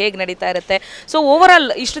ತರಬೇತಿಗಳು ಹೇಗೆ ನಡೀತಾ ಇರುತ್ತೆ? ಸೊ ಓವರಾಲ್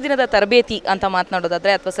ಇಷ್ಟು ದಿನದ ತರಬೇತಿ ಅಂತ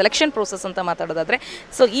ಮಾತನಾಡೋದಾದರೆ ಅಥವಾ ಸೆಲೆಕ್ಷನ್ ಪ್ರೋಸೆಸ್ ಅಂತ ಮಾತಾಡೋದಾದರೆ,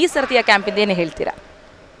 ಸೊ ಈ ಸರ್ತಿಯ ಕ್ಯಾಂಪಿಂದ ಏನು ಹೇಳ್ತೀರಾ?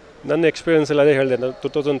 ನನ್ನ ಎಕ್ಸ್ಪೀರಿಯೆನ್ಸಲ್ಲಿ ಅದೇ ಹೇಳಿದೆ, ನಾನು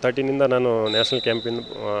 2013ಇಂದ ನಾನು ನ್ಯಾಷನಲ್ ಕ್ಯಾಂಪಿಂದ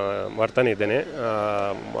ಆಡ್ತಾನೇ ಇದ್ದೇನೆ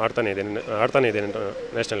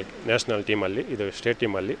ನ್ಯಾಷನಲ್ ಟೀಮಲ್ಲಿ, ಇದು ಸ್ಟೇಟ್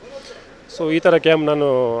ಟೀಮಲ್ಲಿ. ಸೊ ಈ ಥರ ಕ್ಯಾಂಪ್ ನಾನು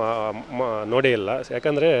ನೋಡೇ ಇಲ್ಲ,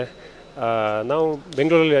 ಯಾಕಂದರೆ ನಾವು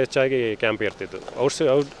ಬೆಂಗಳೂರಲ್ಲಿ ಹೆಚ್ಚಾಗಿ ಕ್ಯಾಂಪ್ ಇರ್ತಿತ್ತು,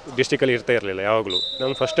 ಔಟ್ ಡಿಸ್ಟಿಕಲ್ಲಿ ಇರ್ತಾ ಇರಲಿಲ್ಲ ಯಾವಾಗಲೂ.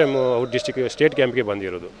 ನಾನು first time out district state ಕ್ಯಾಂಪ್ಗೆ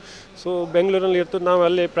ಬಂದಿರೋದು. ಸೊ ಬೆಂಗಳೂರಲ್ಲಿ ಇರ್ತಿದ್ದು, ನಾವು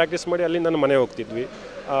ಅಲ್ಲಿ ಪ್ರಾಕ್ಟೀಸ್ ಮಾಡಿ ಅಲ್ಲಿ ನನ್ನ ಮನೆ ಹೋಗ್ತಿದ್ವಿ.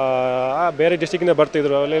 ಬೇರೆ ಡಿಸ್ಟಿಕ್ಕಿಂದ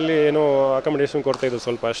ಬರ್ತಿದ್ರು, ಅಲ್ಲಿ ಏನೋ ಅಕಾಮಿಡೇಷನ್ ಕೊಡ್ತಾಯಿದ್ರು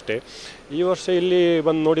ಸ್ವಲ್ಪ ಅಷ್ಟೇ. ಈ ವರ್ಷ ಇಲ್ಲಿ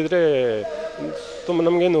ಬಂದು ನೋಡಿದರೆ ತುಂಬ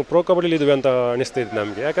ನಮಗೇನು ಪ್ರೋ ಕಬಡ್ಡಿಲಿ ಇದ್ವಿ ಅಂತ ಅನಿಸ್ತಿತ್ತು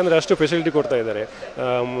ನಮಗೆ, ಯಾಕಂದರೆ ಅಷ್ಟು ಫೆಸಿಲಿಟಿ ಕೊಡ್ತಾ ಇದ್ದಾರೆ.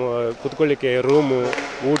 ಕೂತ್ಕೊಳ್ಳಿಕ್ಕೆ ರೂಮು,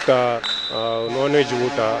 ಊಟ, ನಾನ್ ವೆಜ್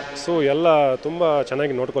ಊಟ, ಸೊ ಎಲ್ಲ ತುಂಬ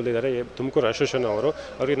ಚೆನ್ನಾಗಿ ನೋಡ್ಕೊಳ್ತಿದ್ದಾರೆ ತುಮಕೂರು ಅಸೋಸಿಯೇಷನ್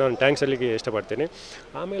ಅವ್ರಿಗೆ ನಾನು ಥ್ಯಾಂಕ್ಸ್ ಅಲ್ಲಿಗೆ ಇಷ್ಟಪಡ್ತೀನಿ.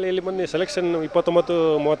 ಆಮೇಲೆ ಇಲ್ಲಿ ಬಂದು ಸೆಲೆಕ್ಷನ್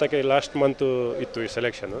 29-30ಕ್ಕೆ ಲಾಸ್ಟ್ ಮಂತು ಇತ್ತು ಈ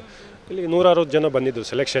ಸೆಲೆಕ್ಷನು. ಇಲ್ಲಿ 160 ಜನ ಬಂದಿದ್ದು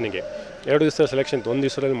ಸೆಲೆಕ್ಷನ್ಗೆ. 2 ದಿವಸ ಸೆಲೆಕ್ಷನ್ ಇತ್ತು, ಒಂದು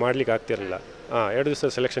ದಿವಸದಲ್ಲಿ ಮಾಡಲಿಕ್ಕೆ ಆಗ್ತಿರಲಿಲ್ಲ. 2 ದಿವಸ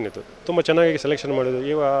ಸೆಲೆಕ್ಷನ್ ಇತ್ತು, ತುಂಬ ಚೆನ್ನಾಗಿ ಸೆಲೆಕ್ಷನ್ ಮಾಡಿದ್ರು.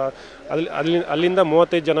 ಅಲ್ಲಿಂದ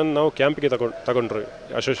 35 ಜನ ನಾವು ಕ್ಯಾಂಪಿಗೆ ತಗೊಂಡ್ರು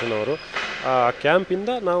ಅಸೋಸಿಯೇಷನ್ ಅವರು. ಆ ಕ್ಯಾಂಪಿಂದ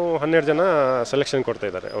ನಾವು 12 ಜನ ಸೆಲೆಕ್ಷನ್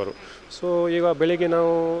ಕೊಡ್ತಾಯಿದ್ದಾರೆ ಅವರು. ಸೊ ಈಗ ಬೆಳಿಗ್ಗೆ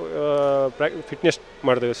ನಾವು ಫಿಟ್ನೆಸ್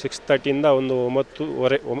ಮಾಡ್ತೇವೆ 6:30ಇಂದ ಒಂದು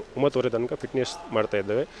 9:30 ತನಕ ಫಿಟ್ನೆಸ್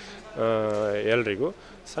ಮಾಡ್ತಾಯಿದ್ದೇವೆ ಎಲ್ರಿಗೂ.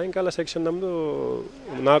 ಸಾಯಂಕಾಲ ಸೆಕ್ಷನ್ ನಮ್ಮದು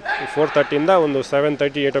 4:30ಇಂದ ಒಂದು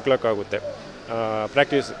 7:30, 8 o'clock ಆಗುತ್ತೆ.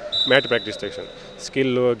 Mat practice section,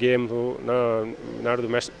 skill, game. ನಾಡ್ದು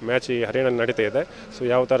ಮ್ಯಾಚ್ ಹರಿಯಾಣ ನಡೀತಾ ಇದೆ. ಸೊ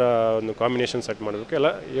ಯಾವ ಥರ ಒಂದು ಕಾಂಬಿನೇಷನ್ ಸೆಟ್ ಮಾಡಬೇಕು ಎಲ್ಲ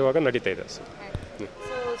ಇವಾಗ ನಡೀತಾ ಇದೆ.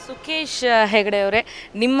 ಸುಕೇಶ್ ಹೆಗಡೆ ಅವರೇ,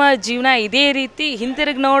 ನಿಮ್ಮ ಜೀವನ ಇದೇ ರೀತಿ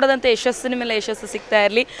ಹಿಂತಿರುಗಿ ನೋಡೋದಂತೆ ಯಶಸ್ಸಿನ ಮೇಲೆ ಯಶಸ್ಸು ಸಿಗ್ತಾ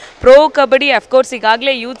ಇರಲಿ. ಪ್ರೋ ಕಬಡ್ಡಿ ಅಫ್ಕೋರ್ಸ್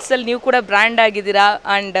ಈಗಾಗಲೇ ಯೂತ್ಸಲ್ಲಿ ನೀವು ಕೂಡ ಬ್ರ್ಯಾಂಡ್ ಆಗಿದ್ದೀರಾ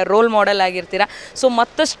ಆ್ಯಂಡ್ ರೋಲ್ ಮಾಡೆಲ್ ಆಗಿರ್ತೀರಾ. ಸೊ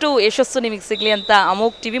ಮತ್ತಷ್ಟು ಯಶಸ್ಸು ನಿಮಗೆ ಸಿಗಲಿ ಅಂತ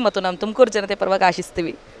ಅಮೋಘ್ ಟಿವಿ ಮತ್ತು ನಮ್ಮ ತುಮಕೂರು ಜನತೆ ಪರವಾಗಿ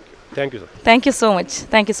ಆಶಿಸ್ತೀವಿ. Thank you sir. Thank you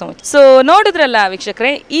so much. So ನೋಡಿದ್ರಲ್ಲ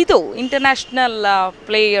ವೀಕ್ಷಕರೇ, ಇದು ಇಂಟರ್ನ್ಯಾಷನಲ್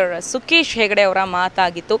ಪ್ಲೇಯರ್ ಸುಕೇಶ್ ಹೆಗಡೆ ಅವರ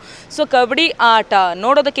ಮಾತಾಗಿತ್ತು. ಸೊ ಕಬಡ್ಡಿ ಆಟ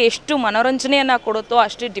ನೋಡೋದಕ್ಕೆ ಎಷ್ಟು ಮನೋರಂಜನೆಯನ್ನು ಕೊಡುತ್ತೋ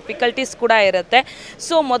ಅಷ್ಟು ಡಿಫಿಕಲ್ಟೀಸ್ ಕೂಡ ಇರುತ್ತೆ.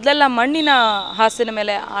 ಸೊ ಮೊದಲೆಲ್ಲ ಮಣ್ಣಿನ ಹಾಸಿನ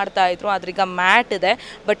ಮೇಲೆ ಆಡ್ತಾ ಇದ್ರು, ಆದ್ರೀಗ ಮ್ಯಾಟ್ ಇದೆ,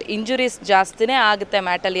 ಬಟ್ ಇಂಜುರೀಸ್ ಜಾಸ್ತಿನೇ ಆಗುತ್ತೆ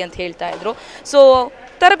ಮ್ಯಾಟಲ್ಲಿ ಅಂತ ಹೇಳ್ತಾ ಇದ್ರು. ಸೊ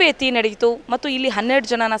ತರಬೇತಿ ನಡೀತು ಮತ್ತು ಇಲ್ಲಿ 12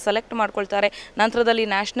 ಜನನ ಸೆಲೆಕ್ಟ್ ಮಾಡ್ಕೊಳ್ತಾರೆ. ನಂತರದಲ್ಲಿ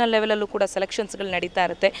ನ್ಯಾಷನಲ್ ಲೆವೆಲಲ್ಲೂ ಕೂಡ ಸೆಲೆಕ್ಷನ್ಸ್ಗಳು ನಡೀತಾ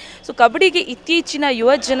ಇರುತ್ತೆ. ಸೊ ಕಬಡ್ಡಿಗೆ ಇತ್ತೀಚಿನ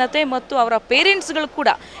ಯುವ ಜನತೆ ಮತ್ತು ಅವರ ಪೇರೆಂಟ್ಸ್ಗಳು ಕೂಡ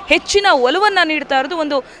ಹೆಚ್ಚಿನ ಒಲವನ್ನು ನೀಡ್ತಾ ಇರೋದು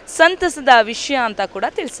ಒಂದು ಸಂತಸದ ವಿಷಯ ಅಂತ ಕೂಡ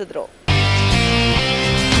ತಿಳಿಸಿದ್ರು.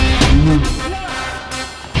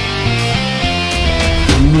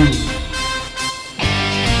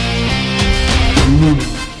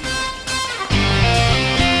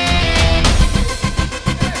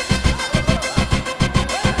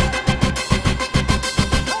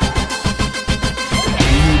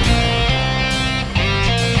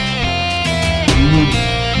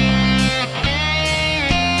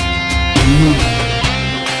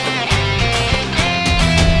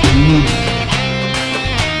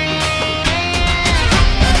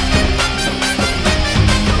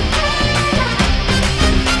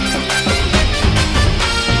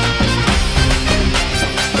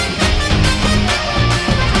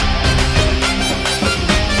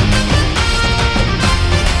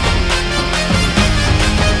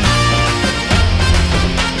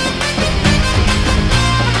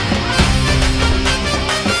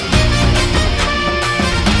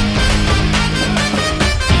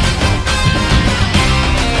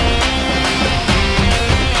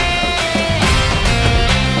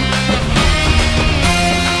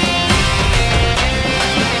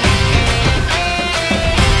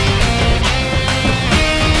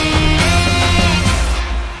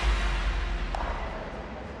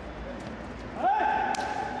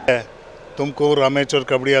 ತುಮಕೂರು ಅಮೇಚೂರ್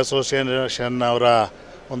ಕಬಡ್ಡಿ ಅಸೋಸಿಯೇಷನ್ ಅವರ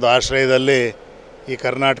ಒಂದು ಆಶ್ರಯದಲ್ಲಿ ಈ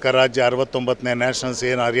ಕರ್ನಾಟಕ ರಾಜ್ಯ 69ನೇ ನ್ಯಾಷನಲ್ಸ್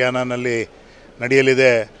ಏನು ಹರಿಯಾಣನಲ್ಲಿ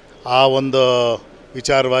ನಡೆಯಲಿದೆ ಆ ಒಂದು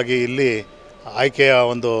ವಿಚಾರವಾಗಿ ಇಲ್ಲಿ ಆಯ್ಕೆಯ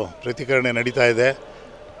ಒಂದು ಪ್ರತಿಕರಣೆ ನಡೀತಾ ಇದೆ.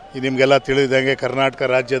 ನಿಮಗೆಲ್ಲ ತಿಳಿದಂಗೆ ಕರ್ನಾಟಕ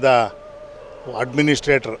ರಾಜ್ಯದ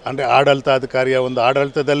ಅಡ್ಮಿನಿಸ್ಟ್ರೇಟರ್ ಅಂದರೆ ಆಡಳಿತಾಧಿಕಾರಿಯ ಒಂದು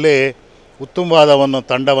ಆಡಳಿತದಲ್ಲಿ ಉತ್ತಮವಾದ ಒಂದು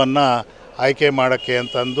ತಂಡವನ್ನು ಆಯ್ಕೆ ಮಾಡೋಕ್ಕೆ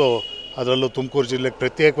ಅಂತಂದು ಅದರಲ್ಲೂ ತುಮಕೂರು ಜಿಲ್ಲೆಗೆ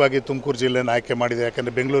ಪ್ರತ್ಯೇಕವಾಗಿ ತುಮಕೂರು ಜಿಲ್ಲೆನ ಆಯ್ಕೆ ಮಾಡಿದೆ.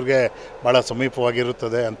 ಯಾಕಂದರೆ ಬೆಂಗಳೂರಿಗೆ ಭಾಳ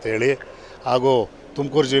ಸಮೀಪವಾಗಿರುತ್ತದೆ ಅಂಥೇಳಿ. ಹಾಗೂ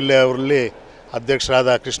ತುಮಕೂರು ಜಿಲ್ಲೆಯವರಲ್ಲಿ ಅಧ್ಯಕ್ಷರಾದ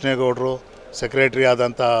ಕೃಷ್ಣೇಗೌಡರು, ಸೆಕ್ರೆಟರಿ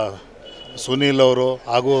ಆದಂಥ ಸುನೀಲ್ ಅವರು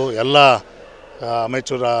ಹಾಗೂ ಎಲ್ಲ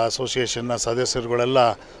ಅಮೇಚೂರ್ ಅಸೋಸಿಯೇಷನ್ನ ಸದಸ್ಯರುಗಳೆಲ್ಲ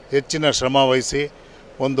ಹೆಚ್ಚಿನ ಶ್ರಮ ವಹಿಸಿ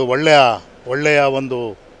ಒಂದು ಒಳ್ಳೆಯ ಒಂದು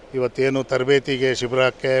ಇವತ್ತೇನು ತರಬೇತಿಗೆ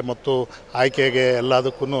ಶಿಬಿರಕ್ಕೆ ಮತ್ತು ಆಯ್ಕೆಗೆ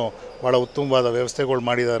ಎಲ್ಲದಕ್ಕೂ ಭಾಳ ಉತ್ತಮವಾದ ವ್ಯವಸ್ಥೆಗಳು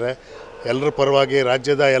ಮಾಡಿದ್ದಾರೆ. ಎಲ್ಲರ ಪರವಾಗಿ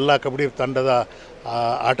ರಾಜ್ಯದ ಎಲ್ಲ ಕಬಡ್ಡಿ ತಂಡದ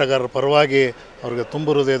ಆಟಗಾರರ ಪರವಾಗಿ ಅವ್ರಿಗೆ ತುಂಬ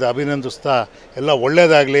ಹೃದಯದ ಅಭಿನಂದಿಸ್ತಾ ಎಲ್ಲ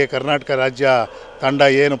ಒಳ್ಳೆಯದಾಗಲಿ. ಕರ್ನಾಟಕ ರಾಜ್ಯ ತಂಡ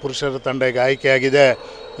ಏನು ಪುರುಷರ ತಂಡ ಈಗ ಆಯ್ಕೆಯಾಗಿದೆ,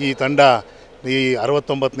 ಈ ತಂಡ ಈ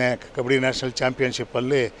 69ನೇ ಕಬಡ್ಡಿ ನ್ಯಾಷನಲ್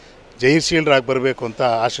ಚಾಂಪಿಯನ್ಶಿಪ್ಪಲ್ಲಿ ಜಯಶೀಲರಾಗಿ ಬರಬೇಕು ಅಂತ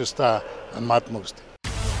ಆಶಿಸ್ತಾ ನನ್ನ ಮಾತು ಮುಗಿಸ್ತೀನಿ.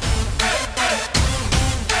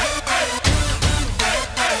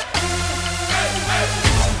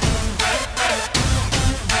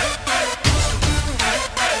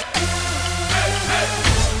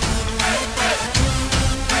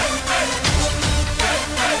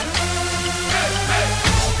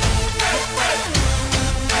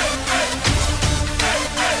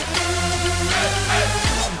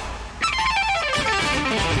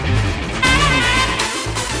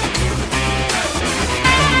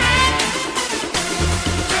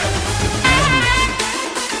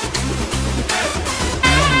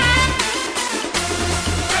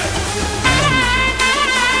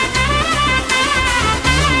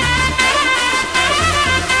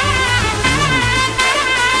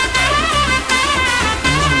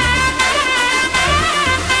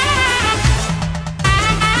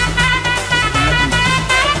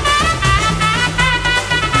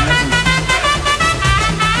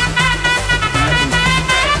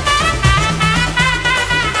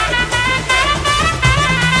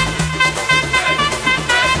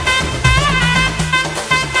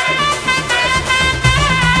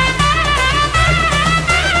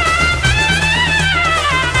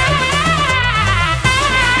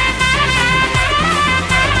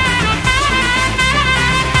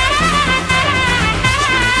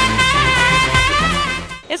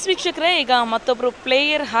 ವೀಕ್ಷಕರೇ, ಈಗ ಮತ್ತೊಬ್ಬರು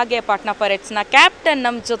ಪ್ಲೇಯರ್ ಹಾಗೆ ಪಾಟ್ನಾ ಪೈರೇಟ್ಸ್ನ ಕ್ಯಾಪ್ಟನ್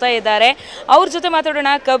ನಮ್ಮ ಜೊತೆ ಇದ್ದಾರೆ. ಅವ್ರ ಜೊತೆ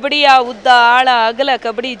ಮಾತಾಡೋಣ. ಕಬಡ್ಡಿಯ ಉದ್ದ ಆಳ ಅಗಲ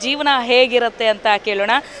ಕಬಡ್ಡಿ ಜೀವನ ಹೇಗಿರುತ್ತೆ ಅಂತ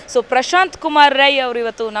ಕೇಳೋಣ. ಸೊ ಪ್ರಶಾಂತ್ ಕುಮಾರ್ ರೈ ಅವರು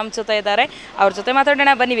ಇವತ್ತು ನಮ್ಮ ಜೊತೆ ಇದ್ದಾರೆ. ಅವ್ರ ಜೊತೆ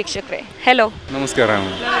ಮಾತಾಡೋಣ, ಬನ್ನಿ ವೀಕ್ಷಕರೇ. ಹೆಲೋ, ನಮಸ್ಕಾರ.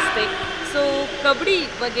 ನಮಸ್ತೆ. ಸೊ ಕಬಡ್ಡಿ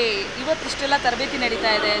ಬಗ್ಗೆ ಇವತ್ತಿಷ್ಟೆಲ್ಲ ತರಬೇತಿ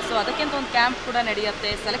ನಡೀತಾ ಇದೆ. ಸೊ ಅದಕ್ಕಿಂತ ಒಂದು ಕ್ಯಾಂಪ್ ಕೂಡ ನಡೆಯುತ್ತೆ,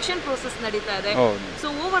 ಸೆಲೆಕ್ಷನ್ ಪ್ರೋಸೆಸ್ ನಡೀತಾ ಇದೆ. ಸೊ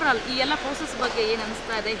ಓವರ್ ಆಲ್ ಈ ಎಲ್ಲ ಪ್ರೋಸೆಸ್ ಬಗ್ಗೆ ಏನು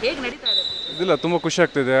ಅನಿಸ್ತಾ ಇದೆ, ಹೇಗೆ ನಡೀತಾ ಇದೆ? ಇಲ್ಲ, ತುಂಬ ಖುಷಿ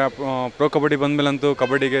ಆಗ್ತಿದೆ. ಪ್ರೋ ಕಬಡ್ಡಿ ಬಂದಮೇಲಂತೂ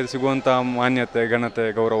ಕಬಡ್ಡಿಗೆ ಸಿಗುವಂಥ ಮಾನ್ಯತೆ, ಘನತೆ,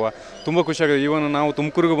 ಗೌರವ ತುಂಬ ಖುಷಿಯಾಗಿದೆ. ಈವನ್ ನಾವು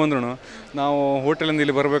ತುಮಕೂರಿಗೆ ಬಂದ್ರೂ ನಾವು ಹೋಟೆಲಿಂದ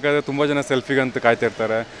ಇಲ್ಲಿ ಬರಬೇಕಾದ್ರೆ ತುಂಬ ಜನ ಸೆಲ್ಫಿಗಂತ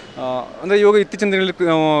ಕಾಯ್ತಿರ್ತಾರೆ. ಅಂದರೆ ಇವಾಗ ಇತ್ತೀಚಿನ ದಿನಗಳಲ್ಲಿ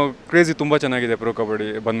ಕ್ರೇಜಿ ತುಂಬ ಚೆನ್ನಾಗಿದೆ ಪ್ರೋ ಕಬಡ್ಡಿ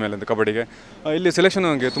ಬಂದಮೇಲೆ ಅಂತ ಕಬಡ್ಡಿಗೆ. ಇಲ್ಲಿ ಸೆಲೆಕ್ಷನ್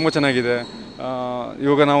ನಮಗೆ ತುಂಬ ಚೆನ್ನಾಗಿದೆ.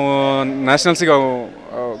 ಇವಾಗ ನಾವು ನ್ಯಾಷನಲ್ಸಿಗೆ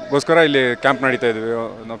ಗೋಸ್ಕರ ಇಲ್ಲಿ ಕ್ಯಾಂಪ್ ನಡೀತಾ ಇದ್ವಿ.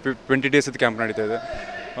 ನಾವು 20 days ಕ್ಯಾಂಪ್ ನಡೀತಾ ಇದೆ.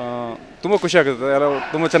 ತುಂಬ ಖುಷಿ ಆಗುತ್ತೆ, ಎಲ್ಲ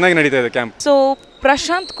ತುಂಬ ಚೆನ್ನಾಗಿ ನಡೀತಾ ಇದೆ ಕ್ಯಾಂಪ್. ಸೊ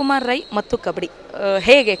ಪ್ರಶಾಂತ್ ಕುಮಾರ್ ರೈ ಮತ್ತು ಕಬಡ್ಡಿ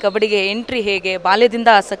ಹೇಗೆ, ಕಬಡ್ಡಿಗೆ ಎಂಟ್ರಿ ಹೇಗೆ, ಬಾಲ್ಯದಿಂದ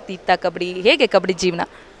ಆಸಕ್ತಿ ಇತ್ತ ಕಬಡ್ಡಿ, ಹೇಗೆ ಕಬಡ್ಡಿ ಜೀವನ?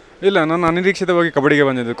 ಇಲ್ಲ, ನಾನು ಅನಿರೀಕ್ಷಿತವಾಗಿ ಕಬಡ್ಡಿಗೆ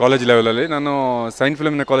ಬಂದಿದ್ದು ಕಾಲೇಜ್ ಲೆವೆಲಲ್ಲಿ. ನಾನು ಸೈನ್ಸ್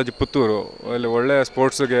ಫಿಲ್ಮ್ನ ಕಾಲೇಜ್ ಪುತ್ತೂರು, ಅಲ್ಲಿ ಒಳ್ಳೆ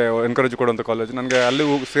ಸ್ಪೋರ್ಟ್ಸ್ಗೆ ಎನ್ಕರೇಜ್ ಕೊಡುವಂಥ ಕಾಲೇಜ್. ನನಗೆ ಅಲ್ಲಿ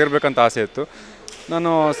ಸೇರಬೇಕಂತ ಆಸೆ ಇತ್ತು. ನಾನು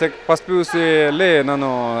ಫಸ್ಟ್ PUCಯಲ್ಲಿ ನಾನು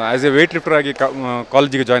ಆ್ಯಸ್ ಎ ವೇಟ್ ಲಿಫ್ಟರ್ ಆಗಿ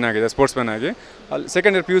ಕಾಲೇಜಿಗೆ ಜಾಯ್ನ್ ಆಗಿದೆ, ಸ್ಪೋರ್ಟ್ಸ್ ಮ್ಯಾನ್ ಆಗಿ. ಅಲ್ಲಿ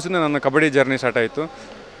ಸೆಕೆಂಡ್ ಇಯರ್ PUCಯಿಂದ ನನ್ನ ಕಬಡ್ಡಿ ಜರ್ನಿ ಸ್ಟಾರ್ಟ್ ಆಯಿತು.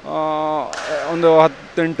 ಒಂದು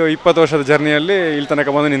 18-20 ವರ್ಷದ ಜರ್ನಿಯಲ್ಲಿ ಇಲ್ಲಿ ತನಕ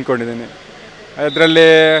ಬಂದು ನಿಂತ್ಕೊಂಡಿದ್ದೀನಿ. ಅದರಲ್ಲಿ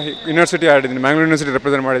ಯೂನಿವರ್ಸಿಟಿ ಆಡಿದ್ದೀನಿ, ಮ್ಯಾಂಗ್ಳೂರ್ ಯೂನಿವರ್ಸಿಟಿ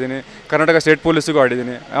ರೆಪ್ರೆಸೆಂಟ್ ಮಾಡಿದ್ದೀನಿ, ಕರ್ನಾಟಕ ಸ್ಟೇಟ್ ಪೊಲೀಸಿಗೂ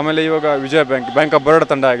ಆಡಿದ್ದೀನಿ. ಆಮೇಲೆ ಇವಾಗ ವಿಜಯ ಬ್ಯಾಂಕ್ ಆಫ್ ಬರೋಡ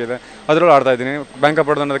ತಂಡ ಆಗಿದೆ, ಅದರಲ್ಲೂ ಆಡ್ತಾಯಿದ್ದೀನಿ. ಬ್ಯಾಂಕ್ ಆಫ್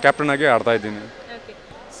ಬರೋಡ ತಂಡದ ಕ್ಯಾಪ್ಟನ್ ಆಗಿ ಆಡ್ತಾಯಿದ್ದೀನಿ.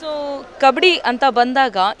 ಸೊ ಕಬಡ್ಡಿ ಅಂತ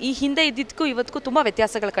ಬಂದಾಗ ಈ ಹಿಂದೆ ಇದ್ದಿದ್ದಕ್ಕೂ ಇವತ್ತಿಗೂ ತುಂಬ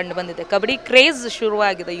ವ್ಯತ್ಯಾಸಗಳು ಕಂಡು ಬಂದಿದೆ. ಕಬಡ್ಡಿ ಕ್ರೇಜ್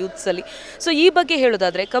ಶುರುವಾಗಿದೆ ಯೂತ್ಸಲ್ಲಿ. ಸೊ ಈ ಬಗ್ಗೆ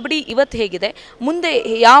ಹೇಳೋದಾದರೆ ಕಬಡ್ಡಿ ಇವತ್ತು ಹೇಗಿದೆ, ಮುಂದೆ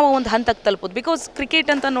ಯಾವ ಒಂದು ಹಂತಕ್ಕೆ ತಲುಪೋದು? ಬಿಕಾಸ್ ಕ್ರಿಕೆಟ್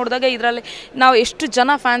ಅಂತ ನೋಡಿದಾಗ ಇದರಲ್ಲಿ ನಾವು ಎಷ್ಟು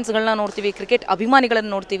ಜನ ಫ್ಯಾನ್ಸ್ಗಳನ್ನ ನೋಡ್ತೀವಿ, ಕ್ರಿಕೆಟ್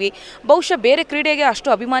ಅಭಿಮಾನಿಗಳನ್ನು ನೋಡ್ತೀವಿ. ಬಹುಶಃ ಬೇರೆ ಕ್ರೀಡೆಗೆ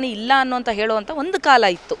ಅಷ್ಟು ಅಭಿಮಾನಿ ಇಲ್ಲ ಅನ್ನೋಂಥ ಹೇಳುವಂಥ ಒಂದು ಕಾಲ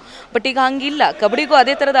ಇತ್ತು. ಬಟ್ ಈಗ ಹಂಗಿಲ್ಲ, ಕಬಡ್ಡಿಗೂ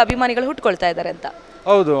ಅದೇ ಥರದ ಅಭಿಮಾನಿಗಳು ಹುಟ್ಕೊಳ್ತಾ ಇದ್ದಾರೆ ಅಂತ.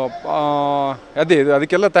 ಹೌದು,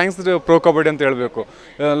 ಅದಕ್ಕೆಲ್ಲ ಥ್ಯಾಂಕ್ಸ್ ಪ್ರೋ ಕಬಡ್ಡಿ ಅಂತ ಹೇಳಬೇಕು.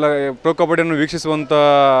 ಎಲ್ಲ ಪ್ರೋ ಕಬಡ್ಡಿಯನ್ನು ವೀಕ್ಷಿಸುವಂಥ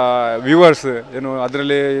ವ್ಯೂವರ್ಸ್ ಏನು,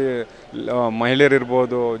 ಅದರಲ್ಲಿ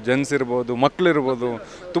ಮಹಿಳೆಯರಿರ್ಬೋದು, ಜೆಂಟ್ಸ್ ಇರ್ಬೋದು, ಮಕ್ಕಳಿರ್ಬೋದು,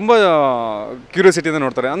 ತುಂಬ ಕ್ಯೂರಿಯಾಸಿಟಿಯಿಂದ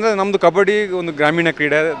ನೋಡ್ತಾರೆ. ಅಂದರೆ ನಮ್ಮದು ಕಬಡ್ಡಿ ಒಂದು ಗ್ರಾಮೀಣ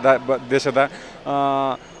ಕ್ರೀಡೆ ದೇಶದ.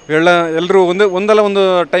 ಎಲ್ಲರೂ ಒಂದಲ್ಲ ಒಂದು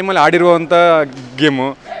ಟೈಮಲ್ಲಿ ಆಡಿರುವಂಥ ಗೇಮು,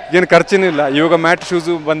 ಏನು ಖರ್ಚೇನೂ ಇಲ್ಲ. ಇವಾಗ ಮ್ಯಾಟ್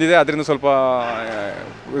ಶೂಸು ಬಂದಿದೆ, ಅದರಿಂದ ಸ್ವಲ್ಪ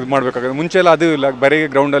ಇದು ಮಾಡಬೇಕಾಗುತ್ತೆ. ಮುಂಚೆ ಎಲ್ಲ ಅದು ಇಲ್ಲ, ಬರೀ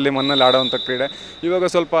ಗ್ರೌಂಡಲ್ಲಿ ಮಣ್ಣಲ್ಲಿ ಆಡೋವಂಥ ಕ್ರೀಡೆ. ಇವಾಗ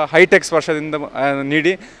ಸ್ವಲ್ಪ ಹೈಟೆಕ್ ಸ್ಪರ್ಶದಿಂದ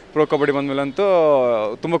ನೀಡಿ ಪ್ರೋ ಕಬಡ್ಡಿ ಬಂದಮೇಲಂತೂ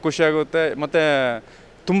ತುಂಬ ಖುಷಿಯಾಗುತ್ತೆ. ಮತ್ತು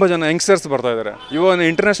ತುಂಬ ಜನ ಯಂಗ್ಸ್ಟರ್ಸ್ ಬರ್ತಾಯಿದ್ದಾರೆ. ಇವಾಗ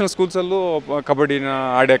ಇಂಟರ್ನ್ಯಾಷನಲ್ ಸ್ಕೂಲ್ಸಲ್ಲೂ ಕಬಡ್ಡಿನ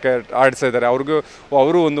ಆಡಿಸ್ತಾ ಇದ್ದಾರೆ.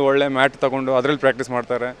 ಅವರು ಒಂದು ಒಳ್ಳೆ ಮ್ಯಾಟ್ ತೊಗೊಂಡು ಅದರಲ್ಲಿ ಪ್ರಾಕ್ಟೀಸ್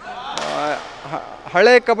ಮಾಡ್ತಾರೆ.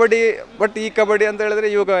 ಹಳೆ ಕಬಡ್ಡಿ ಬಟ್ ಈ ಕಬಡ್ಡಿ ಅಂತ ಹೇಳಿದ್ರೆ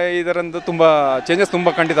ಇವಾಗ ಇದರಂದು ತುಂಬ ಚೇಂಜಸ್ ತುಂಬ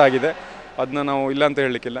ಖಂಡಿತ ಆಗಿದೆ. ಅದನ್ನ ನಾವು ಇಲ್ಲ ಅಂತ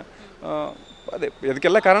ಹೇಳಲಿಕ್ಕಿಲ್ಲ. ಅದೇ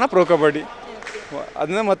ಇದಕ್ಕೆಲ್ಲ ಕಾರಣ ಪ್ರೋ ಕಬಡ್ಡಿ.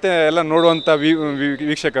 ಅದನ್ನ ಮತ್ತೆ ಎಲ್ಲ ನೋಡುವಂಥ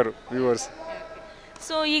ವೀಕ್ಷಕರು, ವ್ಯೂವರ್ಸ್.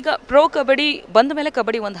 ಸೊ ಈಗ ಪ್ರೋ ಕಬಡ್ಡಿ ಬಂದ ಮೇಲೆ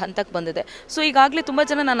ಕಬಡ್ಡಿ ಒಂದು ಹಂತಕ್ಕೆ ಬಂದಿದೆ. ಸೊ ಈಗಾಗಲೇ ತುಂಬ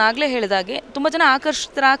ಜನ, ನಾನು ಆಗಲೇ ಹೇಳಿದಾಗೆ ತುಂಬ ಜನ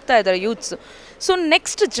ಆಕರ್ಷಿತರಾಗ್ತಾ ಇದ್ದಾರೆ ಯೂತ್ಸು. ಸೊ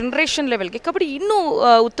ನೆಕ್ಸ್ಟ್ ಜನ್ರೇಷನ್ ಲೆವೆಲ್ಗೆ ಕಬಡ್ಡಿ ಇನ್ನೂ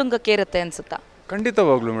ಉತ್ತುಂಗಕ್ಕೇರುತ್ತೆ ಅನಿಸುತ್ತಾ?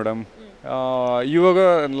 ಖಂಡಿತವಾಗ್ಲೂ ಮೇಡಮ್. ಇವಾಗ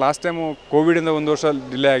ಲಾಸ್ಟ್ ಟೈಮು ಕೋವಿಡಿಂದ ಒಂದು ವರ್ಷ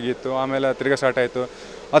ಡಿಲೇ ಆಗಿತ್ತು, ಆಮೇಲೆ ತಿರ್ಗಾ ಸ್ಟಾರ್ಟ್ ಆಯಿತು.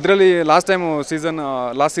 ಅದರಲ್ಲಿ ಲಾಸ್ಟ್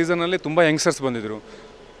ಸೀಸನಲ್ಲಿ ತುಂಬ ಯಂಗ್ಸ್ಟರ್ಸ್ ಬಂದಿದ್ದರು.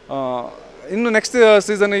 ಇನ್ನು ನೆಕ್ಸ್ಟ್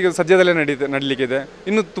ಸೀಸನ್ ಈಗ ಸದ್ಯದಲ್ಲೇ ನಡೀಲಿಕ್ಕಿದೆ.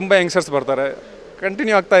 ಇನ್ನು ತುಂಬ ಯಂಗ್ಸ್ಟರ್ಸ್ ಬರ್ತಾರೆ,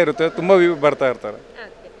 ಕಂಟಿನ್ಯೂ ಆಗ್ತಾ ಇರುತ್ತೆ, ತುಂಬ ಬರ್ತಾ ಇರ್ತಾರೆ.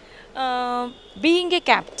 ಬೀಯಿಂಗ್ ಎ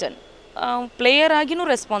ಕ್ಯಾಪ್ಟನ್, ಪ್ಲೇಯರ್ ಆಗಿನೂ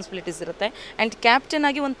ರೆಸ್ಪಾನ್ಸಿಬಿಲಿಟೀಸ್ ಇರುತ್ತೆ, ಆ್ಯಂಡ್ ಕ್ಯಾಪ್ಟನ್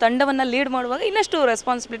ಆಗಿ ಒಂದು ತಂಡವನ್ನು ಲೀಡ್ ಮಾಡುವಾಗ ಇನ್ನಷ್ಟು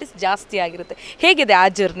ರೆಸ್ಪಾನ್ಸಿಬಿಲಿಟೀಸ್ ಜಾಸ್ತಿ ಆಗಿರುತ್ತೆ. ಹೇಗಿದೆ ಆ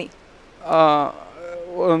ಜರ್ನಿ?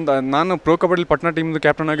 ನಾನು ಪ್ರೋ ಕಬಡ್ಡಿ ಪಟ್ನಾ ಟೀಮ್ದು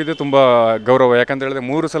ಕ್ಯಾಪ್ಟನ್ ಆಗಿದ್ದೆ ತುಂಬ ಗೌರವ. ಯಾಕಂತ ಹೇಳಿದ್ರೆ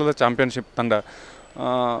 3 ಸಲದ ಚಾಂಪಿಯನ್ಶಿಪ್ ತಂಡ,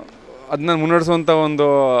 ಅದನ್ನ ಮುನ್ನಡೆಸುವಂಥ ಒಂದು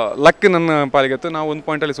ಲಕ್ ನನ್ನ ಪಾಲಿಗಿತ್ತು. ನಾವು ಒಂದು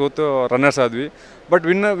ಪಾಯಿಂಟಲ್ಲಿ ಸೋತು ರನ್ನರ್ಸ್ ಆದ್ವಿ. ಬಟ್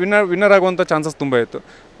ವಿನ್ನರ್ ಆಗುವಂಥ ಚಾನ್ಸಸ್ ತುಂಬ ಇತ್ತು.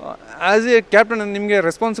 ಆ್ಯಸ್ ಎ ಕ್ಯಾಪ್ಟನ್ ನಿಮಗೆ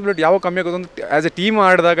ರೆಸ್ಪಾನ್ಸಿಬಿಲಿಟಿ ಯಾವಾಗ ಕಮ್ಮಿ ಆಗೋದು ಅಂತ, ಆ್ಯಸ್ ಎ ಟೀಮ್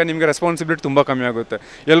ಆಡಿದಾಗ ನಿಮಗೆ ರೆಸ್ಪಾನ್ಸಿಬಿಲಿಟಿ ತುಂಬ ಕಮ್ಮಿ ಆಗುತ್ತೆ.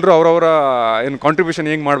 ಎಲ್ಲರೂ ಅವರವರ ಏನು ಕಾಂಟ್ರಿಬ್ಯೂಷನ್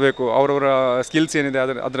ಹೆಂಗೆ ಮಾಡಬೇಕು, ಅವರವರ ಸ್ಕಿಲ್ಸ್ ಏನಿದೆ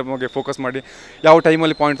ಅದ್ರ ಬಗ್ಗೆ ಫೋಕಸ್ ಮಾಡಿ ಯಾವ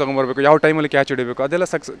ಟೈಮಲ್ಲಿ ಪಾಯಿಂಟ್ ತೊಗೊಂಬರ್ಬೇಕು, ಯಾವ ಟೈಮಲ್ಲಿ ಕ್ಯಾಚ್ ಹಿಡಿಬೇಕು, ಅದೆಲ್ಲ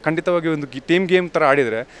ಖಂಡಿತವಾಗಿ ಒಂದು ಟೀಮ್ ಗೇಮ್ ಥರ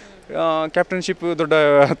ಆಡಿದರೆ ಕ್ಯಾಪ್ಟನ್ಶಿಪ್ ದೊಡ್ಡ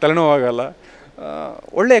ತಲೆನೋವಾಗಲ್ಲ.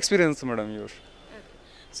 ಒಳ್ಳೆ ಎಕ್ಸ್ಪೀರಿಯನ್ಸ್ ಮೇಡಮ್ ಇವರು.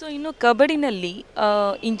 ಸೊ ಇನ್ನು ಕಬಡ್ಡಿನಲ್ಲಿ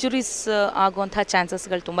ಇಂಜುರೀಸ್ ಆಗುವಂಥ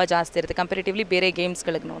ಚಾನ್ಸಸ್ಗಳು ತುಂಬ ಜಾಸ್ತಿ ಇರುತ್ತೆ ಕಂಪೇರಿಟಿವ್ಲಿ ಬೇರೆ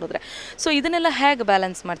ಗೇಮ್ಸ್ಗಳಿಗೆ ನೋಡಿದ್ರೆ. ಸೊ ಇದನ್ನೆಲ್ಲ ಹೇಗೆ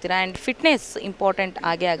ಬ್ಯಾಲೆನ್ಸ್ ಮಾಡ್ತೀರಾ? ಆ್ಯಂಡ್ ಫಿಟ್ನೆಸ್ ಇಂಪಾರ್ಟೆಂಟ್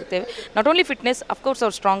ಆಗೇ ಆಗುತ್ತೆ. ನಾಟ್ ಓನ್ಲಿ ಫಿಟ್ನೆಸ್, ಅಫ್ಕೋರ್ಸ್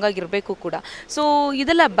ಅವ್ರು ಸ್ಟ್ರಾಂಗ್ ಆಗಿರಬೇಕು ಕೂಡ. ಸೊ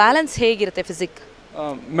ಇದೆಲ್ಲ ಬ್ಯಾಲೆನ್ಸ್ ಹೇಗಿರುತ್ತೆ ಫಿಸಿಕ್?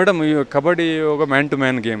 ಮೇಡಮ್, ಈ ಕಬಡ್ಡಿ ಇವಾಗ man to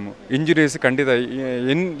man game. Injuries ಖಂಡಿತ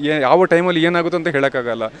ಯಾವ ಟೈಮಲ್ಲಿ ಏನಾಗುತ್ತೆ ಅಂತ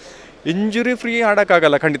ಹೇಳೋಕ್ಕಾಗಲ್ಲ. ಇಂಜುರಿ ಫ್ರೀ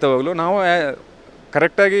ಆಡೋಕ್ಕಾಗಲ್ಲ ಖಂಡಿತವಾಗ್ಲೂ. ನಾವು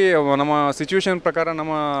ಕರೆಕ್ಟಾಗಿ ನಮ್ಮ ಸಿಚುವೇಶನ್ ಪ್ರಕಾರ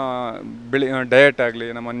ನಮ್ಮ ಡಯಟ್ ಆಗಲಿ,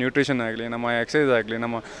 ನಮ್ಮ ನ್ಯೂಟ್ರಿಷನ್ ಆಗಲಿ, ನಮ್ಮ ಎಕ್ಸಸೈಸ್ ಆಗಲಿ,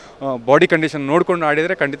 ನಮ್ಮ ಬಾಡಿ ಕಂಡೀಷನ್ ನೋಡ್ಕೊಂಡು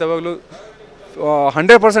ಆಡಿದರೆ ಖಂಡಿತವಾಗ್ಲೂ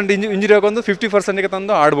 100% ಇಂಜುರಿ ಆಗೋದು 50%ಗೆ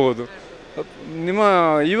ತಂದು ಆಡ್ಬೋದು.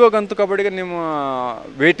 ಇವಾಗಂತೂ ಕಬಡ್ಡಿಗೆ ನಿಮ್ಮ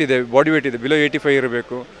ವೇಟ್ ಇದೆ, ಬಾಡಿ ವೇಟ್ ಇದೆ, ಬಿಲೋ 85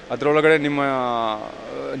 ಇರಬೇಕು. ಅದರೊಳಗಡೆ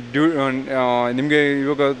ನಿಮಗೆ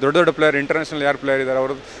ಇವಾಗ ದೊಡ್ಡ ದೊಡ್ಡ ಪ್ಲೇಯರ್, ಇಂಟರ್ನ್ಯಾಷನಲ್ ಯಾರು ಪ್ಲೇಯರ್ ಇದ್ದಾರೆ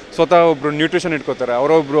ಅವರು ಸ್ವತಃ ಒಬ್ಬರು ನ್ಯೂಟ್ರಿಷನ್ ಇಟ್ಕೋತಾರೆ,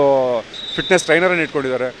 ಅವರೊಬ್ಬರು ಫಿಟ್ನೆಸ್ ಟ್ರೈನರನ್ನು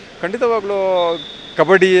ಇಟ್ಕೊಂಡಿದ್ದಾರೆ. ಖಂಡಿತವಾಗ್ಲೂ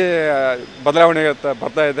ಕಬಡ್ಡಿ ಬದಲಾವಣೆ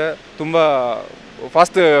ಬರ್ತಾ ಇದೆ. ತುಂಬ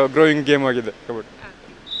ಫಾಸ್ಟ್ ಗ್ರೋಯಿಂಗ್ ಗೇಮ್ ಆಗಿದೆ ಕಬಡ್ಡಿ.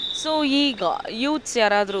 ಸೊ ಈಗ ಯೂತ್ಸ್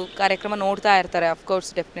ಯಾರಾದರೂ ಕಾರ್ಯಕ್ರಮ ನೋಡ್ತಾ ಇರ್ತಾರೆ, ಅಫ್ಕೋರ್ಸ್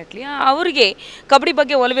ಡೆಫಿನೆಟ್ಲಿ ಅವರಿಗೆ ಕಬಡ್ಡಿ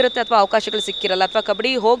ಬಗ್ಗೆ ಒಲವಿರುತ್ತೆ, ಅಥವಾ ಅವಕಾಶಗಳು ಸಿಕ್ಕಿರಲ್ಲ, ಅಥವಾ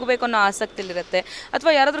ಕಬಡ್ಡಿ ಹೋಗಬೇಕು ಅನ್ನೋ ಆಸಕ್ತಿಲಿರುತ್ತೆ,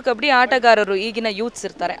 ಅಥವಾ ಯಾರಾದರೂ ಕಬಡ್ಡಿ ಆಟಗಾರರು ಈಗಿನ ಯೂತ್ಸ್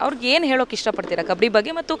ಇರ್ತಾರೆ, ಅವ್ರಿಗೆ ಏನು ಹೇಳೋಕೆ ಇಷ್ಟಪಡ್ತೀರಾ ಕಬಡ್ಡಿ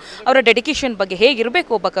ಬಗ್ಗೆ ಮತ್ತು ಅವರ ಡೆಡಿಕೇಶನ್ ಬಗ್ಗೆ?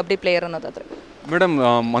 ಹೇಗಿರಬೇಕು ಒಬ್ಬ ಕಬಡ್ಡಿ ಪ್ಲೇಯರ್ ಅನ್ನೋದಾದರೆ? ಮೇಡಮ್,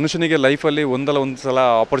 ಮನುಷ್ಯನಿಗೆ ಲೈಫಲ್ಲಿ ಒಂದಲ್ಲ ಒಂದು ಸಲ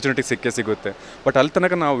ಆಪರ್ಚುನಿಟಿ ಸಿಗುತ್ತೆ. ಬಟ್ ಅಲ್ಲಿ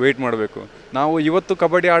ತನಕ ನಾವು ವೆಯ್ಟ್ ಮಾಡಬೇಕು. ನಾವು ಇವತ್ತು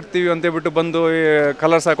ಕಬಡ್ಡಿ ಆಡ್ತೀವಿ ಅಂತೇಳ್ಬಿಟ್ಟು ಬಂದು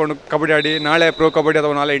ಕಲರ್ಸ್ ಹಾಕೊಂಡು ಕಬಡ್ಡಿ ಆಡಿ ನಾಳೆ ಪ್ರೋ ಕಬಡ್ಡಿ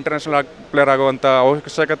ಅಥವಾ ನಾಳೆ ಇಂಟರ್ನ್ಯಾಷನಲ್ ಪ್ಲೇಯರ್ ಆಗುವಂಥ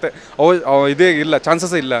ಅವಶ್ಯಕತೆ ಇದೇ ಇಲ್ಲ,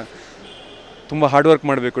 ಚಾನ್ಸಸ್ಸೇ ಇಲ್ಲ. ತುಂಬ ಹಾರ್ಡ್ ವರ್ಕ್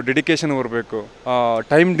ಮಾಡಬೇಕು, ಡೆಡಿಕೇಶನ್ ಬರಬೇಕು,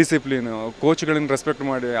 ಟೈಮ್ ಡಿಸಿಪ್ಲಿನು, ಕೋಚ್ಗಳನ್ನ ರೆಸ್ಪೆಕ್ಟ್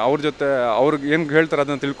ಮಾಡಿ ಅವ್ರ ಜೊತೆ ಅವ್ರಿಗೆ ಏನು ಹೇಳ್ತಾರೆ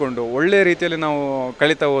ಅದನ್ನು ತಿಳ್ಕೊಂಡು ಒಳ್ಳೆ ರೀತಿಯಲ್ಲಿ ನಾವು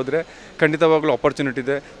ಕಳೀತಾ ಹೋದರೆ ಖಂಡಿತವಾಗ್ಲೂ ಆಪರ್ಚುನಿಟಿ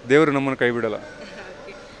ಇದೆ. ದೇವರು ನಮ್ಮನ್ನು ಕೈ ಬಿಡಲ್ಲ.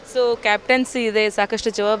 ಸೊ ಕ್ಯಾಪ್ಟನ್ಸಿ ಇದೆ, ಸಾಕಷ್ಟು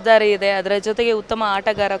ಜವಾಬ್ದಾರಿ ಇದೆ, ಅದರ ಜೊತೆಗೆ ಉತ್ತಮ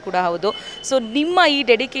ಆಟಗಾರ ಕೂಡ ಹೌದು. ಸೊ ನಿಮ್ಮ ಈ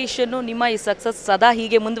ಡೆಡಿಕೇಶನ್ನು, ನಿಮ್ಮ ಈ ಸಕ್ಸಸ್ ಸದಾ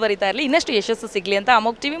ಹೀಗೆ ಮುಂದುವರಿತಾ ಇರಲಿ, ಇನ್ನಷ್ಟು ಯಶಸ್ಸು ಸಿಗಲಿ ಅಂತ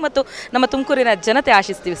ಅಮೋಘ್ ಟಿವಿ ಮತ್ತು ನಮ್ಮ ತುಮಕೂರಿನ ಜನತೆ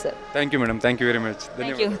ಆಶಿಸ್ತೀವಿ sir. Thank you madam, thank you very much.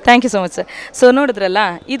 Thank you so much sir. So ನೋಡಿದ್ರಲ್ಲ,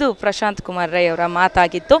 ಇದು ಪ್ರಶಾಂತ್ ಕುಮಾರ್ ರೈ ಅವರ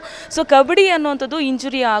ಮಾತಾಗಿತ್ತು. ಸೊ ಕಬಡ್ಡಿ ಅನ್ನುವಂಥದ್ದು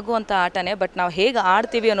ಇಂಜುರಿ ಆಗುವಂಥ ಆಟನೇ, ಬಟ್ ನಾವು ಹೇಗೆ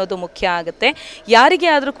ಆಡ್ತೀವಿ ಅನ್ನೋದು ಮುಖ್ಯ ಆಗುತ್ತೆ.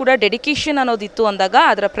 ಯಾರಿಗೆ ಆದರೂ ಕೂಡ ಡೆಡಿಕೇಶನ್ ಅನ್ನೋದಿತ್ತು ಅಂದಾಗ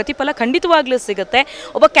ಅದರ ಪ್ರತಿಫಲ ಖಂಡಿತವಾಗ್ಲೂ ಸಿಗುತ್ತೆ.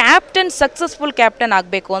 ಒಬ್ಬ ಕ್ಯಾಪ್ಟನ್ ಸಕ್ಸಸ್ಫುಲ್ ಕ್ಯಾಪ್ಟನ್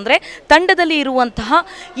ಆಗಬೇಕು ಅಂದರೆ ತಂಡದಲ್ಲಿ ಇರುವಂತಹ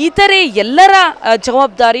ಇತರೆ ಎಲ್ಲರ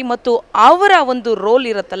ಜವಾಬ್ದಾರಿ ಮತ್ತು ಅವರ ಒಂದು ರೋಲ್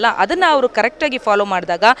ಇರುತ್ತಲ್ಲ, ಅದನ್ನು ಅವರು ಕರೆಕ್ಟಾಗಿ ಫಾಲೋ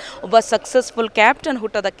ಮಾಡಿದಾಗ ಒಬ್ಬ ಸಕ್ಸಸ್ಫುಲ್ ಕ್ಯಾಪ್ಟನ್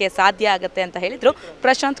ಹುಟ್ಟೋದಕ್ಕೆ ಸಾಧ್ಯ ಆಗುತ್ತೆ ಅಂತ ಹೇಳಿದರು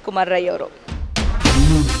ಪ್ರಶಾಂತ್ ಕುಮಾರ್ ರೈ ಅವರು.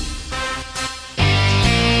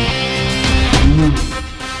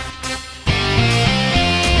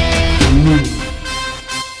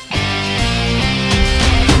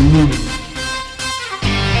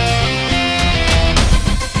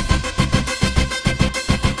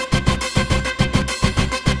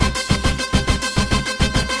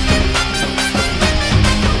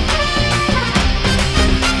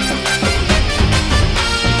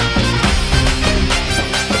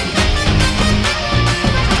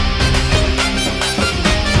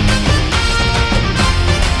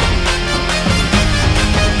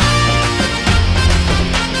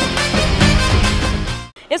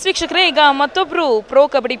 ಎಸ್ ವೀಕ್ಷಕರೇ, ಈಗ ಮತ್ತೊಬ್ಬರು ಪ್ರೋ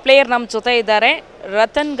ಕಬಡ್ಡಿ ಪ್ಲೇಯರ್ ನಮ್ಮ ಜೊತೆ ಇದ್ದಾರೆ.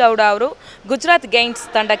 ರತನ್ ಗೌಡ ಅವರು ಗುಜರಾತ್ ಗೈನ್ಸ್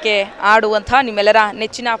ತಂಡಕ್ಕೆ ಆಡುವಂಥ ನಿಮ್ಮೆಲ್ಲರ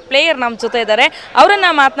ನೆಚ್ಚಿನ ಪ್ಲೇಯರ್ ನಮ್ಮ ಜೊತೆ ಇದ್ದಾರೆ.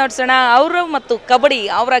 ಅವರನ್ನು ಮಾತನಾಡಿಸೋಣ. ಅವರು ಮತ್ತು ಕಬಡ್ಡಿ,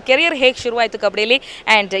 ಅವರ ಕೆರಿಯರ್ ಹೇಗೆ ಶುರುವಾಯಿತು ಕಬಡ್ಡಿಲಿ,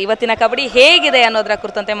 ಆ್ಯಂಡ್ ಇವತ್ತಿನ ಕಬಡ್ಡಿ ಹೇಗಿದೆ ಅನ್ನೋದರ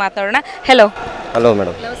ಕುರಿತಂತೆ ಮಾತನಾಡೋಣ. ಹೆಲೋ. Hello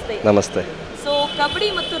madam. ನಮಸ್ತೆ. ನಮಸ್ತೆ. ಸೊ ಕಬಡ್ಡಿ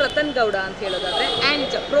ಮತ್ತು ರತನ್ ಗೌಡ ಅಂತ ಹೇಳೋದಾದ್ರೆ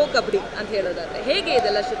ಆ್ಯಂಡ್ ಪ್ರೋ ಕಬಡ್ಡಿ ಅಂತ ಹೇಳೋದಾದ್ರೆ ಹೇಗೆ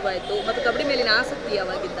ಇದೆಲ್ಲ ಶುರುವಾಯಿತು ಮತ್ತು ಕಬಡ್ಡಿ ಮೇಲಿನ ಆಸಕ್ತಿ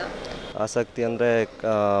ಯಾವಾಗಿದ್ದ? ಆಸಕ್ತಿ ಅಂದರೆ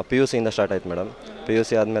PUCಯಿಂದ ಸ್ಟಾರ್ಟ್ ಆಯ್ತು ಮೇಡಮ್. PUC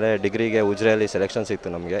ಆದಮೇಲೆ ಡಿಗ್ರಿಗೆ ಉಜ್ರೆಯಲ್ಲಿ ಸೆಲೆಕ್ಷನ್ ಸಿಕ್ತು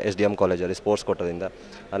ನಮಗೆ SDM ಕಾಲೇಜಲ್ಲಿ ಸ್ಪೋರ್ಟ್ಸ್ ಕೋಟದಿಂದ.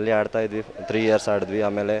 ಅಲ್ಲಿ ಆಡ್ತಾಯಿದ್ವಿ, 3 ಇಯರ್ಸ್ ಆಡಿದ್ವಿ.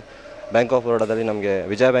 ಆಮೇಲೆ ಬ್ಯಾಂಕ್ ಆಫ್ ಬರೋಡಾದಲ್ಲಿ ನಮಗೆ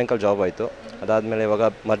ವಿಜಯ ಬ್ಯಾಂಕಲ್ಲಿ ಜಾಬ್ ಆಯಿತು. ಅದಾದಮೇಲೆ ಇವಾಗ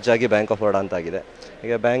ಮರ್ಜಾಗಿ ಬ್ಯಾಂಕ್ ಆಫ್ ಬರೋಡಾ ಅಂತಾಗಿದೆ.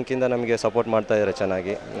 ಈಗ ಬ್ಯಾಂಕಿಂದ ನಮಗೆ ಸಪೋರ್ಟ್ ಮಾಡ್ತಾಯಿದ್ದಾರೆ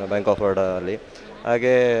ಚೆನ್ನಾಗಿ ಬ್ಯಾಂಕ್ ಆಫ್ ಬರೋಡಾದಲ್ಲಿ.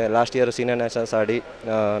 ಹಾಗೆ ಲಾಸ್ಟ್ ಇಯರ್ ಸೀನಿಯರ್ ನ್ಯಾಷನಲ್ಸ್ ಆಡಿ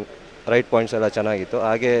ರೈಟ್ ಪಾಯಿಂಟ್ಸ್ ಎಲ್ಲ ಚೆನ್ನಾಗಿತ್ತು.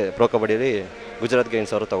 ಹಾಗೆ ಪ್ರೋ ಕಬಡ್ಡಿಯಲ್ಲಿ ಗುಜರಾತ್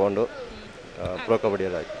ಗೈನ್ಸ್ ಅವರು ತೊಗೊಂಡು ಪ್ರೋ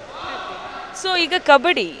ಕಬಡ್ಡಿಯಲ್ಲಿ ಆಯಿತು. ಸೊ ಈಗ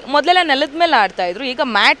ಕಬಡ್ಡಿ ಮೊದಲೆಲ್ಲ ನೆಲದ ಮೇಲೆ ಆಡ್ತಾ ಇದ್ರು, ಈಗ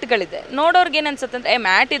ಮ್ಯಾಟ್ಗಳಿದೆ. ನೋಡೋರ್ಗೆ ಏನು ಅನ್ಸುತ್ತೆ ಅಂದರೆ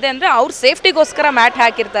ಮ್ಯಾಟ್ ಇದೆ ಅಂದರೆ ಅವ್ರು ಸೇಫ್ಟಿಗೋಸ್ಕರ ಮ್ಯಾಟ್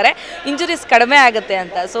ಹಾಕಿರ್ತಾರೆ, ಇಂಜುರೀಸ್ ಕಡಿಮೆ ಆಗುತ್ತೆ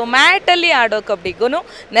ಅಂತ. ಸೊ ಮ್ಯಾಟಲ್ಲಿ ಆಡೋ ಕಬಡ್ಡಿಗೂ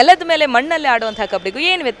ನೆಲದ ಮೇಲೆ ಮಣ್ಣಲ್ಲಿ ಆಡುವಂಥ ಕಬಡ್ಡಿಗೂ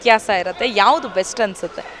ಏನು ವ್ಯತ್ಯಾಸ ಇರುತ್ತೆ? ಯಾವುದು ಬೆಸ್ಟ್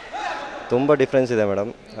ಅನಿಸುತ್ತೆ? ತುಂಬ ಡಿಫ್ರೆನ್ಸ್ ಇದೆ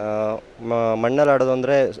ಮೇಡಮ್. ಮಣ್ಣಲ್ಲಿ ಆಡೋದು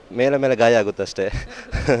ಅಂದರೆ ಮೇಲೆ ಮೇಲೆ ಗಾಯ ಆಗುತ್ತೆ ಅಷ್ಟೇ.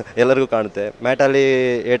 ಎಲ್ಲರಿಗೂ ಕಾಣುತ್ತೆ. ಮ್ಯಾಟಲ್ಲಿ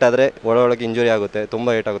ಏಟಾದರೆ ಒಳಗೆ ಇಂಜುರಿ ಆಗುತ್ತೆ,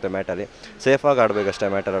 ತುಂಬ ಏಟಾಗುತ್ತೆ. ಮ್ಯಾಟಲ್ಲಿ ಸೇಫಾಗಿ ಆಡಬೇಕಷ್ಟೇ,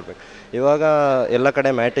 ಮ್ಯಾಟಲ್ಲಿ ಆಡಬೇಕು. ಇವಾಗ ಎಲ್ಲ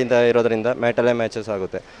ಕಡೆ ಮ್ಯಾಟಿಂದ ಇರೋದ್ರಿಂದ ಮ್ಯಾಟಲ್ಲೇ ಮ್ಯಾಚಸ್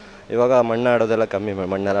ಆಗುತ್ತೆ. ಇವಾಗ ಮಣ್ಣು ಆಡೋದೆಲ್ಲ ಕಮ್ಮಿ,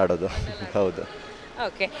 ಮಣ್ಣಲ್ಲಿ ಆಡೋದು. ಹೌದು.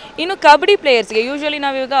 ಓಕೆ. ಇನ್ನು ಕಬಡ್ಡಿ ಪ್ಲೇಯರ್ಸ್ಗೆ ಯೂಶ್ವಲಿ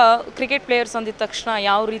ನಾವಿವಾಗ ಕ್ರಿಕೆಟ್ ಪ್ಲೇಯರ್ಸ್ ಅಂದಿದ ತಕ್ಷಣ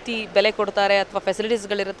ಯಾವ ರೀತಿ ಬೆಲೆ ಕೊಡ್ತಾರೆ ಅಥವಾ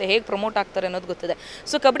ಫೆಸಿಲಿಟೀಸ್ಗಳಿರುತ್ತೆ, ಹೇಗೆ ಪ್ರಮೋಟ್ ಆಗ್ತಾರೆ ಅನ್ನೋದು ಗೊತ್ತಿದೆ.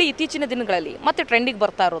 ಸೊ ಕಬಡ್ಡಿ ಇತ್ತೀಚಿನ ದಿನಗಳಲ್ಲಿ ಮತ್ತೆ ಟ್ರೆಂಡಿಗೆ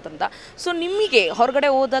ಬರ್ತಾ ಇರೋದ್ರಿಂದ ಸೊ ನಿಮಗೆ ಹೊರಗಡೆ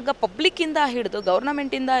ಹೋದಾಗ ಪಬ್ಲಿಕ್ಕಿಂದ ಹಿಡಿದು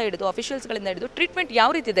ಗೌರ್ನಮೆಂಟಿಂದ ಹಿಡಿದು ಅಫಿಷಿಯಲ್ಸ್ಗಳಿಂದ ಹಿಡಿದು ಟ್ರೀಟ್ಮೆಂಟ್ ಯಾವ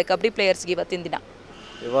ರೀತಿ ಇದೆ ಕಬಡ್ಡಿ ಪ್ಲೇಯರ್ಸ್ಗೆ ಇವತ್ತಿನ ದಿನ?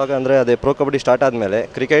 ಇವಾಗ ಅಂದರೆ ಅದೇ ಪ್ರೋ ಕಬಡ್ಡಿ ಸ್ಟಾರ್ಟ್ ಆದಮೇಲೆ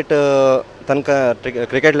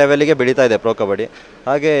ಕ್ರಿಕೆಟ್ ಲೆವೆಲಿಗೆ ಬೆಳೀತಾ ಇದೆ ಪ್ರೋ ಕಬಡ್ಡಿ.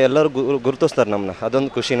 ಹಾಗೆ ಎಲ್ಲರೂ ಗುರುತಿಸ್ತಾರೆ ನಮ್ಮನ್ನ,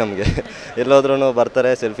 ಅದೊಂದು ಖುಷಿ ನಮಗೆ. ಎಲ್ಲೋದ್ರೂ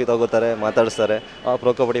ಬರ್ತಾರೆ, ಸೆಲ್ಫಿ ತೊಗೋತಾರೆ, ಮಾತಾಡಿಸ್ತಾರೆ,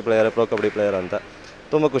 ಪ್ರೋ ಕಬಡ್ಡಿ ಪ್ಲೇಯರ್ ಅಂತ.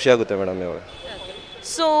 ತುಂಬ ಖುಷಿಯಾಗುತ್ತೆ ಮೇಡಮ್ ಇವಾಗ.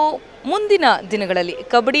 ಸೊ ಮುಂದಿನ ದಿನಗಳಲ್ಲಿ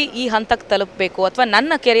ಕಬಡ್ಡಿ ಈ ಹಂತಕ್ಕೆ ತಲುಪಬೇಕು ಅಥವಾ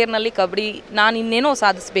ನನ್ನ ಕೆರಿಯರ್ನಲ್ಲಿ ಕಬಡ್ಡಿ ನಾನು ಇನ್ನೇನೋ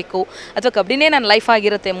ಸಾಧಿಸಬೇಕು ಅಥವಾ ಕಬಡ್ಡಿನೇ ನನ್ನ ಲೈಫ್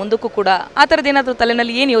ಆಗಿರುತ್ತೆ ಮುಂದಕ್ಕೂ ಕೂಡ, ಆ ಥರದ್ದು ಏನಾದರೂ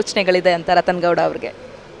ತಲೆಯಲ್ಲಿ ಏನು ಯೋಚನೆಗಳಿದೆ ಅಂತ ರತನ್ ಗೌಡ ಅವ್ರಿಗೆ?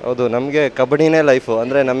 ಹೌದು, ನಮಗೆ ಕಬಡ್ಡಿನೇ ಲೈಫು.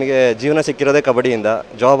 ಅಂದರೆ ನಮಗೆ ಜೀವನ ಸಿಕ್ಕಿರೋದೇ ಕಬಡ್ಡಿಯಿಂದ,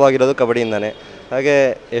 ಜಾಬ್ ಆಗಿರೋದು ಕಬಡ್ಡಿಯಿಂದನೇ. ಹಾಗೆ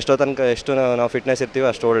ಎಷ್ಟು ನಾವು ಫಿಟ್ನೆಸ್ ಇರ್ತೀವಿ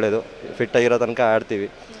ಅಷ್ಟು ಒಳ್ಳೆಯದು. ಫಿಟ್ಟಾಗಿರೋ ತನಕ ಆಡ್ತೀವಿ.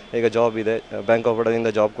 ಈಗ ಜಾಬ್ ಇದೆ, ಬ್ಯಾಂಕ್ ಆಫ್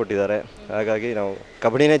ಬರೋಡದಿಂದ ಜಾಬ್ ಕೊಟ್ಟಿದ್ದಾರೆ. ಹಾಗಾಗಿ ನಾವು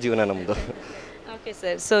ಕಬಡ್ಡಿನೇ ಜೀವನ ನಮ್ಮದು. Okay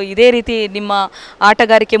sir. ಸೊ ಇದೇ ರೀತಿ ನಿಮ್ಮ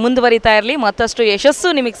ಆಟಗಾರಿಕೆ ಮುಂದುವರಿತಾ ಇರಲಿ, ಮತ್ತಷ್ಟು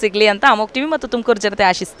ಯಶಸ್ಸು ನಿಮಗೆ ಸಿಗಲಿ ಅಂತ ಅಮೋಘ್ ಟಿವಿ ಮತ್ತು ತುಮಕೂರು ಜನತೆ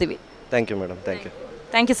ಆಶಿಸ್ತೀವಿ. Thank you madam.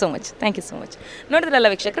 Thank you so much. ನೋಡಿದ್ರಲ್ಲ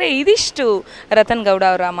ವೀಕ್ಷಕರೇ, ಇದಿಷ್ಟು ರತನ್ ಗೌಡ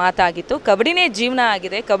ಅವರ ಮಾತಾಗಿತ್ತು. ಕಬಡ್ಡಿನೇ ಜೀವನ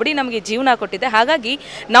ಆಗಿದೆ, ಕಬಡ್ಡಿ ನಮಗೆ ಜೀವನ ಕೊಟ್ಟಿದೆ. ಹಾಗಾಗಿ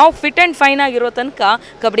ನಾವು ಫಿಟ್ ಆ್ಯಂಡ್ ಫೈನ್ ಆಗಿರೋ ತನಕ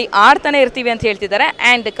ಕಬಡ್ಡಿ ಆಡ್ತಾನೆ ಇರ್ತೀವಿ ಅಂತ ಹೇಳ್ತಿದ್ದಾರೆ.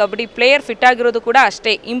 ಆ್ಯಂಡ್ ಕಬಡ್ಡಿ ಪ್ಲೇಯರ್ ಫಿಟ್ ಆಗಿರೋದು ಕೂಡ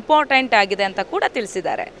ಅಷ್ಟೇ ಇಂಪಾರ್ಟೆಂಟ್ ಆಗಿದೆ ಅಂತ ಕೂಡ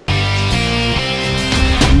ತಿಳಿಸಿದ್ದಾರೆ.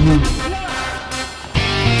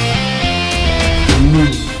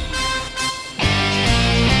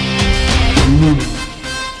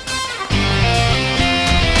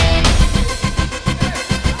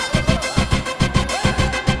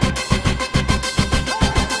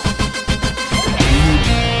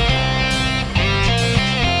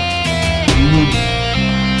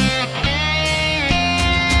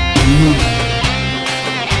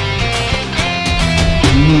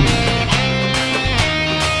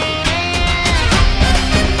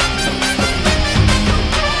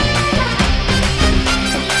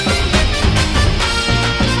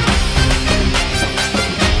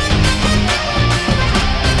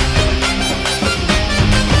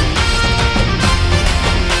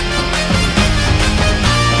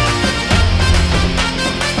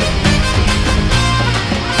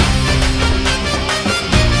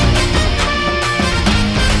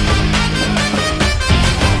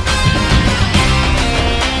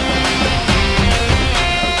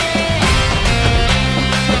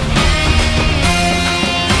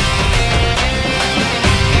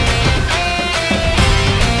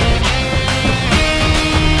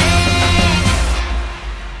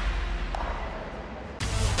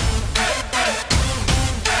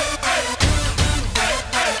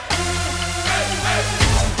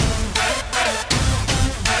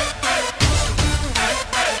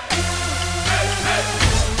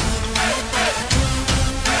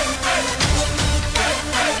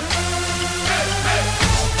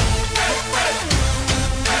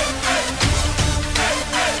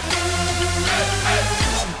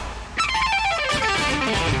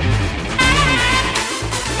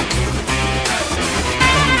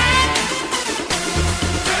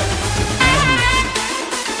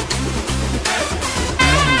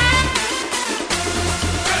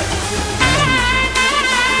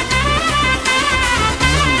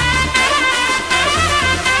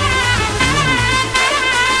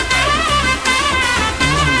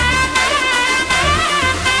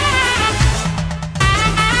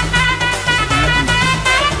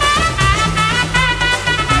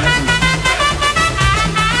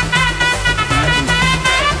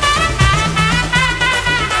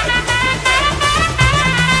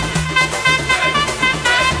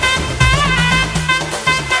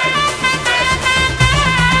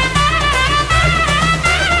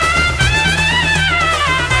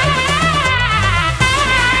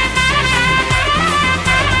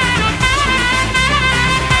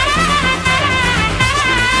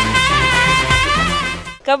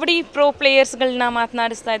 ಕಬಡ್ಡಿ ಪ್ರೋ ಪ್ಲೇಯರ್ಸ್ಗಳನ್ನ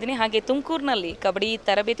ಮಾತನಾಡಿಸ್ತಾ ಇದ್ದೀನಿ. ಹಾಗೆ ತುಮಕೂರಿನಲ್ಲಿ ಕಬಡ್ಡಿ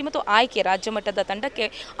ತರಬೇತಿ ಮತ್ತು ಆಯ್ಕೆ ರಾಜ್ಯ ಮಟ್ಟದ ತಂಡಕ್ಕೆ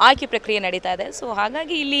ಆಯ್ಕೆ ಪ್ರಕ್ರಿಯೆ ನಡೀತಾ ಇದೆ. ಸೊ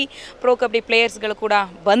ಹಾಗಾಗಿ ಇಲ್ಲಿ ಪ್ರೋ ಕಬಡ್ಡಿ ಪ್ಲೇಯರ್ಸ್ಗಳು ಕೂಡ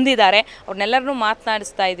ಬಂದಿದ್ದಾರೆ. ಅವ್ರನ್ನೆಲ್ಲರನ್ನೂ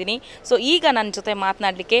ಮಾತನಾಡಿಸ್ತಾ ಇದ್ದೀನಿ. ಸೊ ಈಗ ನನ್ನ ಜೊತೆ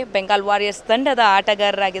ಮಾತನಾಡಲಿಕ್ಕೆ ಬೆಂಗಾಲ್ ವಾರಿಯರ್ಸ್ ತಂಡದ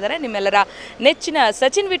ಆಟಗಾರರಾಗಿದ್ದಾರೆ, ನಿಮ್ಮೆಲ್ಲರ ನೆಚ್ಚಿನ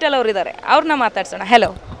ಸಚಿನ್ ವಿಠಲ್ ಅವರಿದ್ದಾರೆ. ಅವ್ರನ್ನ ಮಾತಾಡ್ಸೋಣ.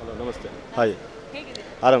 ಹಲೋ. ನಮಸ್ತೆ. ಹಾಯ್,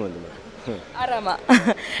 ಆರಾಮಂದಿ ಆರಾಮ.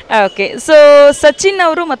 ಓಕೆ, ಸೊ ಸಚಿನ್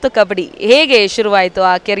ಅವರು ಮತ್ತು ಕಬಡ್ಡಿ ಹೇಗೆ ಶುರುವಾಯಿತು?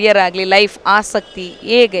 ಆ ಕೆರಿಯರ್ ಆಗಲಿ, ಲೈಫ್ ಆಸಕ್ತಿ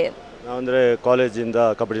ಹೇಗೆ? ನಾವಂದರೆ ಕಾಲೇಜಿಂದ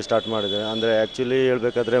ಕಬಡ್ಡಿ ಸ್ಟಾರ್ಟ್ ಮಾಡಿದೆ. ಅಂದರೆ ಆ್ಯಕ್ಚುಲಿ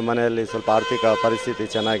ಹೇಳ್ಬೇಕಾದ್ರೆ ಮನೆಯಲ್ಲಿ ಸ್ವಲ್ಪ ಆರ್ಥಿಕ ಪರಿಸ್ಥಿತಿ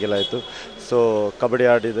ಚೆನ್ನಾಗಿಲ್ಲ ಇತ್ತು. ಸೊ ಕಬಡ್ಡಿ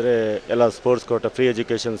ಆಡಿದರೆ ಎಲ್ಲ ಸ್ಪೋರ್ಟ್ಸ್ ಕೋಟ ಫ್ರೀ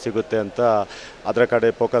ಎಜುಕೇಷನ್ ಸಿಗುತ್ತೆ ಅಂತ ಅದರ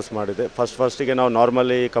ಕಡೆ ಫೋಕಸ್ ಮಾಡಿದೆ. ಫಸ್ಟಿಗೆ ನಾವು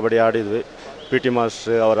ನಾರ್ಮಲಿ ಕಬಡ್ಡಿ ಆಡಿದ್ವಿ PT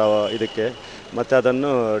ಮಾಸ್ಟ್ರ್ ಅವರ ಇದಕ್ಕೆ. ಮತ್ತು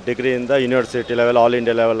ಅದನ್ನು ಡಿಗ್ರಿಯಿಂದ university level, all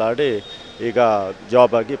India level ಆಡಿ ಈಗ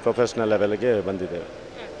ಜಾಬ್ ಆಗಿ ಪ್ರೊಫೆಷ್ನಲ್ ಲೆವೆಲ್ಗೆ ಬಂದಿದ್ದೇವೆ.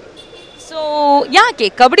 ಸೊ ಯಾಕೆ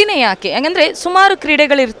ಕಬಡ್ಡಿನೇ ಯಾಕೆ? ಹಾಗಂದರೆ ಸುಮಾರು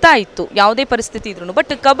ಕ್ರೀಡೆಗಳಿರ್ತಾ ಇತ್ತು ಯಾವುದೇ ಪರಿಸ್ಥಿತಿ ಇದ್ರೂ,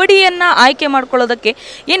 ಬಟ್ ಕಬಡ್ಡಿಯನ್ನು ಆಯ್ಕೆ ಮಾಡ್ಕೊಳ್ಳೋದಕ್ಕೆ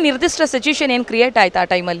ಏನು ನಿರ್ದಿಷ್ಟ ಸಿಚುವೇಶನ್ ಏನು ಕ್ರಿಯೇಟ್ ಆಯಿತು ಆ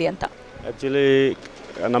ಟೈಮಲ್ಲಿ ಅಂತ? ಆ್ಯಕ್ಚುಲಿ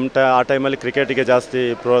ಆ ಟೈಮಲ್ಲಿ ಕ್ರಿಕೆಟಿಗೆ ಜಾಸ್ತಿ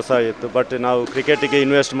ಪ್ರೋತ್ಸಾಹ ಇತ್ತು. ಬಟ್ ನಾವು ಕ್ರಿಕೆಟಿಗೆ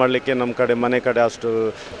ಇನ್ವೆಸ್ಟ್ ಮಾಡಲಿಕ್ಕೆ ನಮ್ಮ ಕಡೆ ಮನೆ ಕಡೆ ಅಷ್ಟು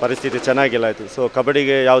ಪರಿಸ್ಥಿತಿ ಚೆನ್ನಾಗಿಲ್ಲ ಆಯಿತು. ಸೊ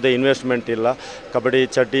ಕಬಡ್ಡಿಗೆ ಯಾವುದೇ ಇನ್ವೆಸ್ಟ್ಮೆಂಟ್ ಇಲ್ಲ, ಕಬಡ್ಡಿ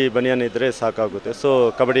ಚಡ್ಡಿ ಬನಿಯನ್ ಇದ್ದರೆ ಸಾಕಾಗುತ್ತೆ. ಸೊ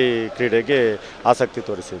ಕಬಡ್ಡಿ ಕ್ರೀಡೆಗೆ ಆಸಕ್ತಿ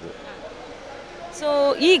ತೋರಿಸಿದ್ವಿ. ಸೊ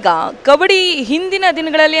ಈಗ ಕಬಡ್ಡಿ ಹಿಂದಿನ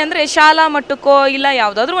ದಿನಗಳಲ್ಲಿ ಅಂದರೆ ಶಾಲಾ ಮಟ್ಟಕ್ಕೋ ಇಲ್ಲ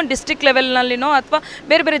ಯಾವುದಾದ್ರೂ ಒಂದು ಡಿಸ್ಟ್ರಿಕ್ಟ್ ಲೆವೆಲ್ನಲ್ಲಿನೋ ಅಥವಾ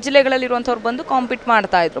ಬೇರೆ ಬೇರೆ ಜಿಲ್ಲೆಗಳಲ್ಲಿರುವಂಥವ್ರು ಬಂದು ಕಾಂಪೀಟ್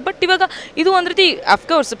ಮಾಡ್ತಾಯಿದ್ರು. ಬಟ್ ಇವಾಗ ಇದು ಒಂದು ರೀತಿ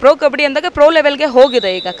ಅಫ್ಕೋರ್ಸ್ ಪ್ರೋ ಕಬಡ್ಡಿ ಅಂದಾಗ ಪ್ರೋ ಲೆವೆಲ್ಗೆ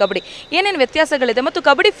ಹೋಗಿದೆ ಈಗ ಕಬಡ್ಡಿ. ಏನೇನು ವ್ಯತ್ಯಾಸಗಳಿದೆ ಮತ್ತು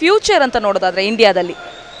ಕಬಡ್ಡಿ ಫ್ಯೂಚರ್ ಅಂತ ನೋಡೋದಾದರೆ ಇಂಡಿಯಾದಲ್ಲಿ?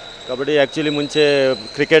 ಕಬಡ್ಡಿ ಆ್ಯಕ್ಚುಲಿ ಮುಂಚೆ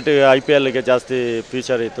ಕ್ರಿಕೆಟ್ IPLಗೆ ಜಾಸ್ತಿ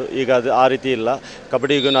ಫ್ಯೂಚರ್ ಇತ್ತು. ಈಗ ಅದು ಆ ರೀತಿ ಇಲ್ಲ.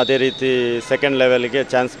 ಕಬಡ್ಡಿಗೂ ಅದೇ ರೀತಿ ಸೆಕೆಂಡ್ ಲೆವೆಲ್ಗೆ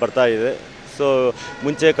ಚಾನ್ಸ್ ಬರ್ತಾ ಇದೆ. ಸೊ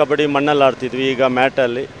ಮುಂಚೆ ಕಬಡ್ಡಿ ಮಣ್ಣಲ್ಲಿ ಆಡ್ತಿದ್ವಿ, ಈಗ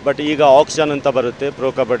ಮ್ಯಾಟಲ್ಲಿ. ಬಟ್ ಈಗ ಆಕ್ಷನ್ ಅಂತ ಬರುತ್ತೆ ಪ್ರೋ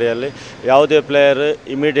ಕಬಡ್ಡಿಯಲ್ಲಿ. ಯಾವುದೇ ಪ್ಲೇಯರ್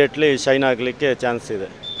ಇಮಿಡಿಯೇಟ್ಲಿ ಶೈನ್ ಆಗಲಿಕ್ಕೆ ಚಾನ್ಸ್ ಇದೆ.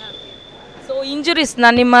 ಸೊ ಇಂಜುರೀಸ್,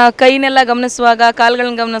 ನಾನು ನಿಮ್ಮ ಕೈನೆಲ್ಲ ಗಮನಿಸುವಾಗ,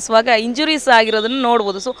 ಕಾಲುಗಳನ್ನ ಗಮನಿಸುವಾಗ ಇಂಜುರೀಸ್ ಆಗಿರೋದನ್ನು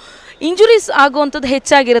ನೋಡ್ಬೋದು. ಸೊ ಇಂಜುರೀಸ್ ಆಗುವಂಥದ್ದು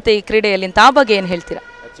ಹೆಚ್ಚಾಗಿರುತ್ತೆ ಈ ಕ್ರೀಡೆಯಲ್ಲಿ ಅಂತ, ಆ ಬಗ್ಗೆ ಏನು ಹೇಳ್ತೀರಾ?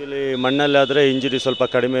 ಆ್ಯಕ್ಚುಲಿ ಮಣ್ಣಲ್ಲಿ ಆದರೆ ಇಂಜುರಿ ಸ್ವಲ್ಪ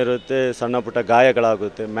ಕಡಿಮೆ ಇರುತ್ತೆ, ಸಣ್ಣ ಪುಟ್ಟ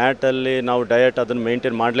ಗಾಯಗಳಾಗುತ್ತೆ. ಮ್ಯಾಟಲ್ಲಿ ನಾವು ಡಯಟ್ ಅದನ್ನು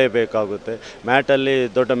ಮೇಂಟೈನ್ ಮಾಡಲೇಬೇಕಾಗುತ್ತೆ. ಮ್ಯಾಟಲ್ಲಿ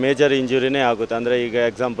ದೊಡ್ಡ ಮೇಜರ್ ಇಂಜುರಿನೇ ಆಗುತ್ತೆ. ಅಂದರೆ ಈಗ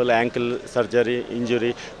ಎಕ್ಸಾಂಪಲ್ ಆ್ಯಂಕಲ್ ಸರ್ಜರಿ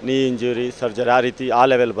ಇಂಜುರಿ, ನೀ ಇಂಜುರಿ ಸರ್ಜರಿ, ಆ ರೀತಿ ಆ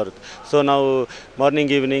ಲೆವೆಲ್ ಬರುತ್ತೆ. ಸೊ ನಾವು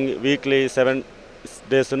ಮಾರ್ನಿಂಗ್ ಈವ್ನಿಂಗ್ ವೀಕ್ಲಿ 7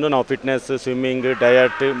 ಡೇಸನ್ನು ನಾವು ಫಿಟ್ನೆಸ್, ಸ್ವಿಮ್ಮಿಂಗ್,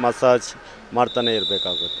 ಡಯಟ್, ಮಸಾಜ್ ಮಾಡ್ತಾನೆ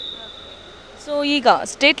ಇರಬೇಕಾಗುತ್ತೆ. ಸೊ ಈಗ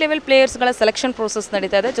ಸ್ಟೇಟ್ ಲೆವೆಲ್ ಪ್ಲೇಯರ್ಸ್ಗಳ ಸೆಲೆಕ್ಷನ್ ಪ್ರೋಸೆಸ್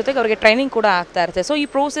ನಡೀತಾ ಇದೆ, ಜೊತೆಗೆ ಅವರಿಗೆ ಟ್ರೈನಿಂಗ್ ಕೂಡ ಆಗ್ತಾ ಇರುತ್ತೆ. ಸೊ ಈ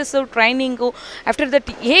ಪ್ರೋಸೆಸ್ಸು, ಟ್ರೈನಿಂಗು, ಆಫ್ಟರ್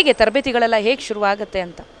ದಟ್ ಹೇಗೆ ತರಬೇತಿಗಳೆಲ್ಲ ಹೇಗೆ ಶುರುವಾಗುತ್ತೆ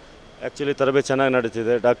ಅಂತ? ಆ್ಯಕ್ಚುಲಿ ತರಬೇತಿ ಚೆನ್ನಾಗಿ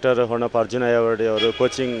ನಡೀತಿದೆ. ಡಾಕ್ಟರ್ ಹೊನ್ನಪ್ಪ ಅರ್ಜುನ ಯಾವಡಿ ಅವರು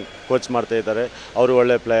ಕೋಚ್ ಮಾಡ್ತಾ ಇದ್ದಾರೆ. ಅವರು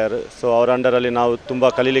ಒಳ್ಳೆ ಪ್ಲೇಯರ್. ಸೊ ಅವರ ಅಂಡರಲ್ಲಿ ನಾವು ತುಂಬ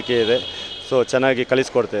ಕಲೀಲಿಕ್ಕೆ ಇದೆ. ಸೊ ಚೆನ್ನಾಗಿ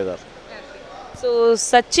ಕಲಿಸ್ಕೊಡ್ತಾ ಇದ್ದಾರೆ. ಸೊ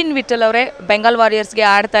ಸಚಿನ್ ವಿಠಲ್ ಅವರೇ, ಬೆಂಗಾಲ್ ವಾರಿಯರ್ಸ್ಗೆ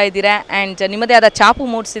ಆಡ್ತಾ ಇದ್ದೀರಾ ಆ್ಯಂಡ್ ನಿಮ್ಮದೇ ಆದ ಛಾಪು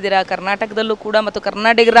ಮೂಡಿಸಿದ್ದೀರಾ ಕರ್ನಾಟಕದಲ್ಲೂ ಕೂಡ, ಮತ್ತು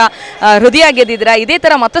ಕರ್ನಾಟಕರ ಹೃದಯ ಗೆದ್ದಿದ್ದೀರಾ. ಇದೇ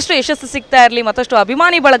ಥರ ಮತ್ತಷ್ಟು ಯಶಸ್ಸು ಸಿಗ್ತಾ ಇರಲಿ, ಮತ್ತಷ್ಟು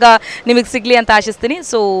ಅಭಿಮಾನಿ ಬಳಗ ನಿಮಗೆ ಸಿಗಲಿ ಅಂತ ಆಶಿಸ್ತೀನಿ.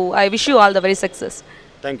 So I wish you all the very success.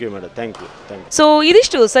 Thank you madam. Thank you. So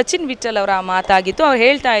ಇದಿಷ್ಟು ಸಚಿನ್ ವಿಠಲ್ ಅವರ ಮಾತಾಗಿತ್ತು. ಅವ್ರು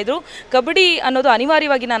ಹೇಳ್ತಾ ಇದ್ರು ಕಬಡ್ಡಿ ಅನ್ನೋದು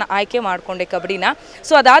ಅನಿವಾರ್ಯವಾಗಿ ನಾನು ಆಯ್ಕೆ ಮಾಡಿಕೊಂಡೆ ಕಬಡ್ಡಿನ.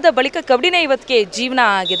 ಸೊ ಅದಾದ ಬಳಿಕ ಕಬಡ್ಡಿನೇ ಇವತ್ತಿಗೆ ಜೀವನ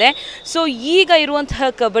ಆಗಿದೆ. ಸೊ ಈಗ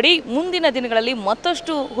ಇರುವಂತಹ ಕಬಡ್ಡಿ ಮುಂದಿನ ದಿನಗಳಲ್ಲಿ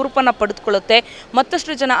ಮತ್ತಷ್ಟು ಹುರುಪನ್ನು ಪಡೆದುಕೊಳ್ಳುತ್ತೆ,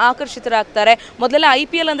 ಮತ್ತಷ್ಟು ಜನ ಆಕರ್ಷಿತರಾಗ್ತಾರೆ. ಮೊದಲೆಲ್ಲ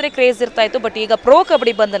IPL ಅಂದರೆ ಕ್ರೇಜ್ ಇರ್ತಾ ಇತ್ತು, ಬಟ್ ಈಗ ಪ್ರೋ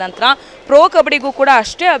ಕಬಡ್ಡಿ ಬಂದ ನಂತರ ಪ್ರೋ ಕಬಡ್ಡಿಗೂ ಕೂಡ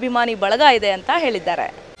ಅಷ್ಟೇ ಅಭಿಮಾನಿ ಬಳಗ ಇದೆ ಅಂತ ಹೇಳಿದ್ದಾರೆ.